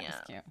Amelie. That was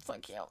cute. So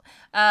cute.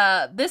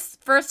 This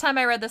first time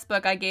I read this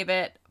book, I gave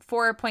it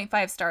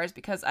 4.5 stars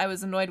because I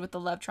was annoyed with the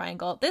love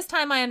triangle. This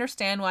time I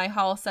understand why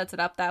Hall sets it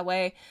up that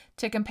way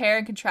to compare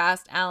and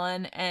contrast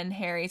Alan and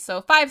Harry.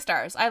 So 5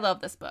 stars. I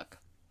love this book.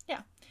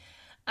 Yeah.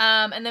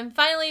 And then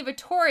finally,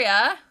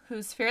 Victoria,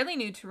 who's fairly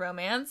new to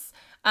romance,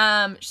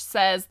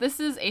 says, this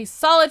is a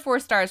solid 4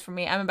 stars for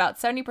me. I'm about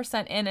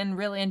 70% in and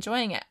really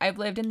enjoying it. I've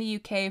lived in the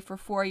UK for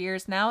 4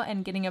 years now,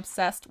 and getting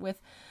obsessed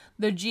with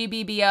the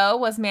GBBO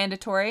was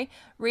mandatory.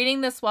 Reading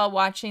this while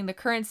watching the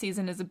current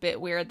season is a bit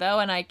weird, though,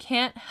 and I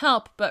can't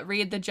help but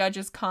read the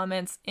judges'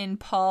 comments in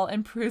Paul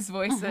and Prue's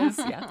voices.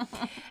 Yeah.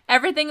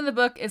 Everything in the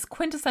book is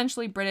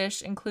quintessentially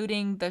British,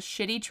 including the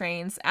shitty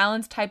trains,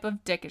 Alan's type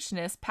of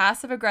dickishness,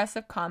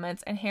 passive-aggressive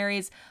comments, and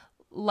Harry's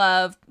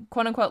love,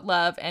 quote-unquote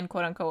love, and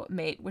quote-unquote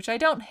mate, which I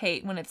don't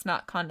hate when it's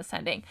not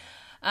condescending.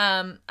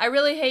 I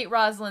really hate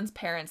Rosalind's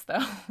parents,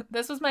 though.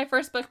 This was my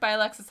first book by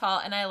Alexis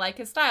Hall, and I like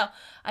his style.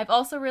 I've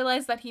also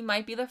realized that he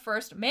might be the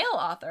first male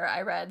author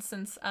I read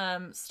since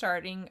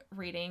starting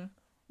reading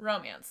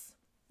romance.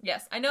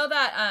 Yes, I know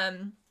that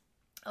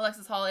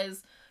Alexis Hall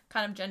is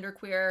kind of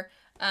genderqueer,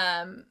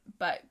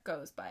 but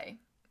goes by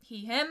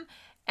he, him.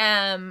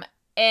 And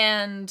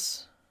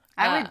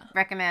I would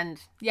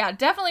recommend. yeah,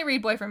 definitely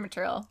read boyfriend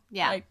material.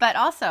 Yeah, but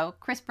also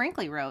Chris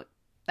Brinkley wrote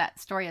that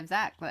Story of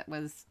Zach. That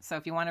was so.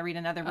 If you want to read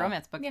another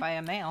romance book by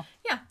a male,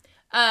 Yeah.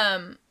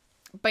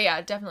 But yeah,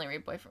 definitely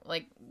read boyfriend.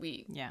 Like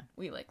we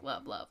like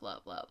loved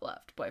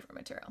boyfriend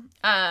material.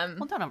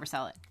 well, don't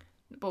oversell it.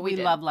 But We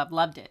did.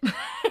 loved it.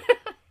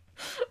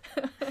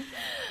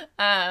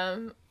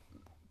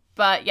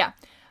 But yeah,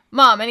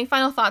 Mom, any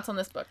final thoughts on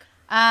this book?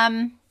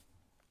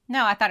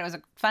 No, I thought it was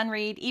a fun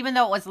read. Even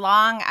though it was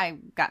long, I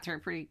got through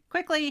it pretty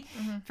quickly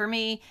for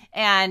me,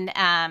 and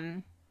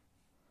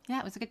yeah,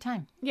 it was a good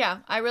time. Yeah,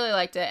 I really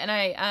liked it, and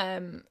I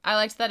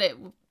liked that it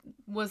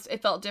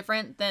felt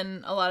different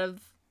than a lot of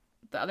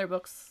the other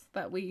books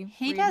that we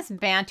He read. does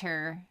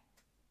banter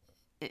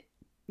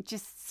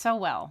just so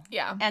well.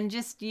 Yeah. And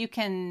just you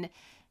can,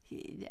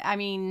 I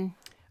mean,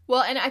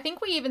 Well, and I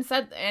think we even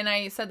said, and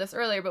I said this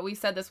earlier, but we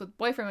said this with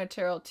boyfriend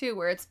material too,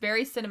 where it's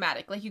very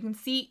cinematic. Like you can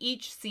see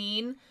each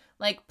scene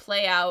like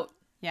play out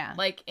yeah,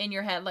 like in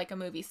your head like a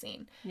movie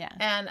scene. yeah.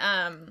 And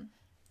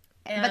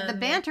But the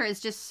banter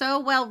is just so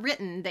well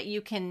written that you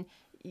can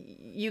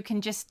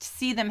just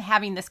see them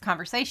having this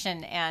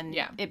conversation and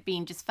it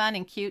being just fun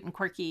and cute and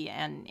quirky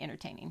and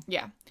entertaining.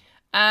 Yeah.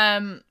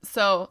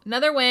 So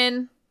another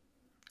win.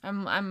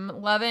 I'm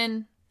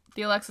loving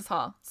the Alexis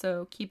Hall.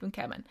 So keep them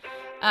coming.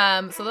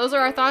 So those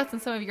are our thoughts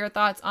and some of your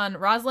thoughts on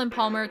Rosalind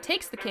Palmer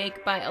Takes the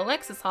Cake by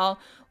Alexis Hall.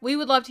 We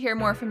would love to hear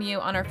more from you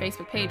on our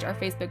Facebook page, our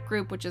Facebook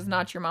group, which is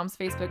Not Your Mom's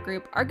Facebook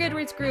group, our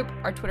Goodreads group,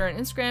 our Twitter and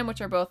Instagram,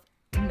 which are both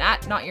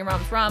at Not Your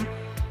Mom's Rom.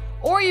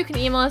 Or you can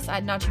email us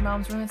at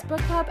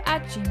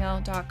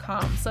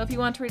notyourmomsromancebookclub@gmail.com. So if you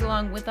want to read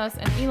along with us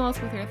and email us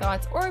with your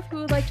thoughts, or if you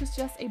would like to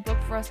suggest a book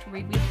for us to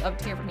read, we'd love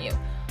to hear from you.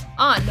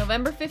 On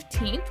November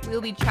 15th,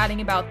 we'll be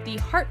chatting about The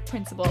Heart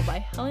Principle by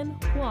Helen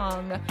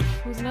Huang,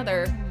 who's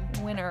another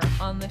winner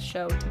on this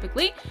show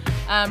typically.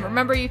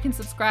 Remember, you can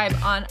subscribe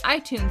on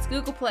iTunes,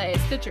 Google Play,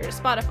 Stitcher,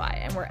 Spotify,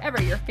 and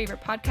wherever your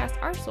favorite podcasts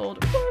are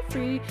sold for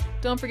free.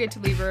 Don't forget to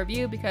leave a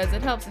review because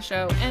it helps the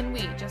show, and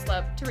we just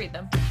love to read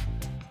them.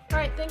 All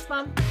right, thanks,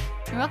 Mom.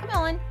 You're welcome,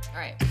 Ellen. All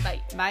right,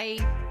 bye. Bye.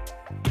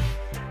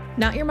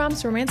 Not Your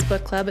Mom's Romance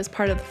Book Club is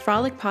part of the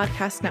Frolic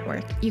Podcast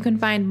Network. You can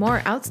find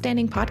more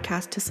outstanding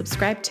podcasts to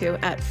subscribe to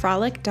at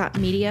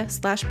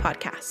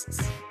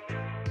frolic.media/podcasts.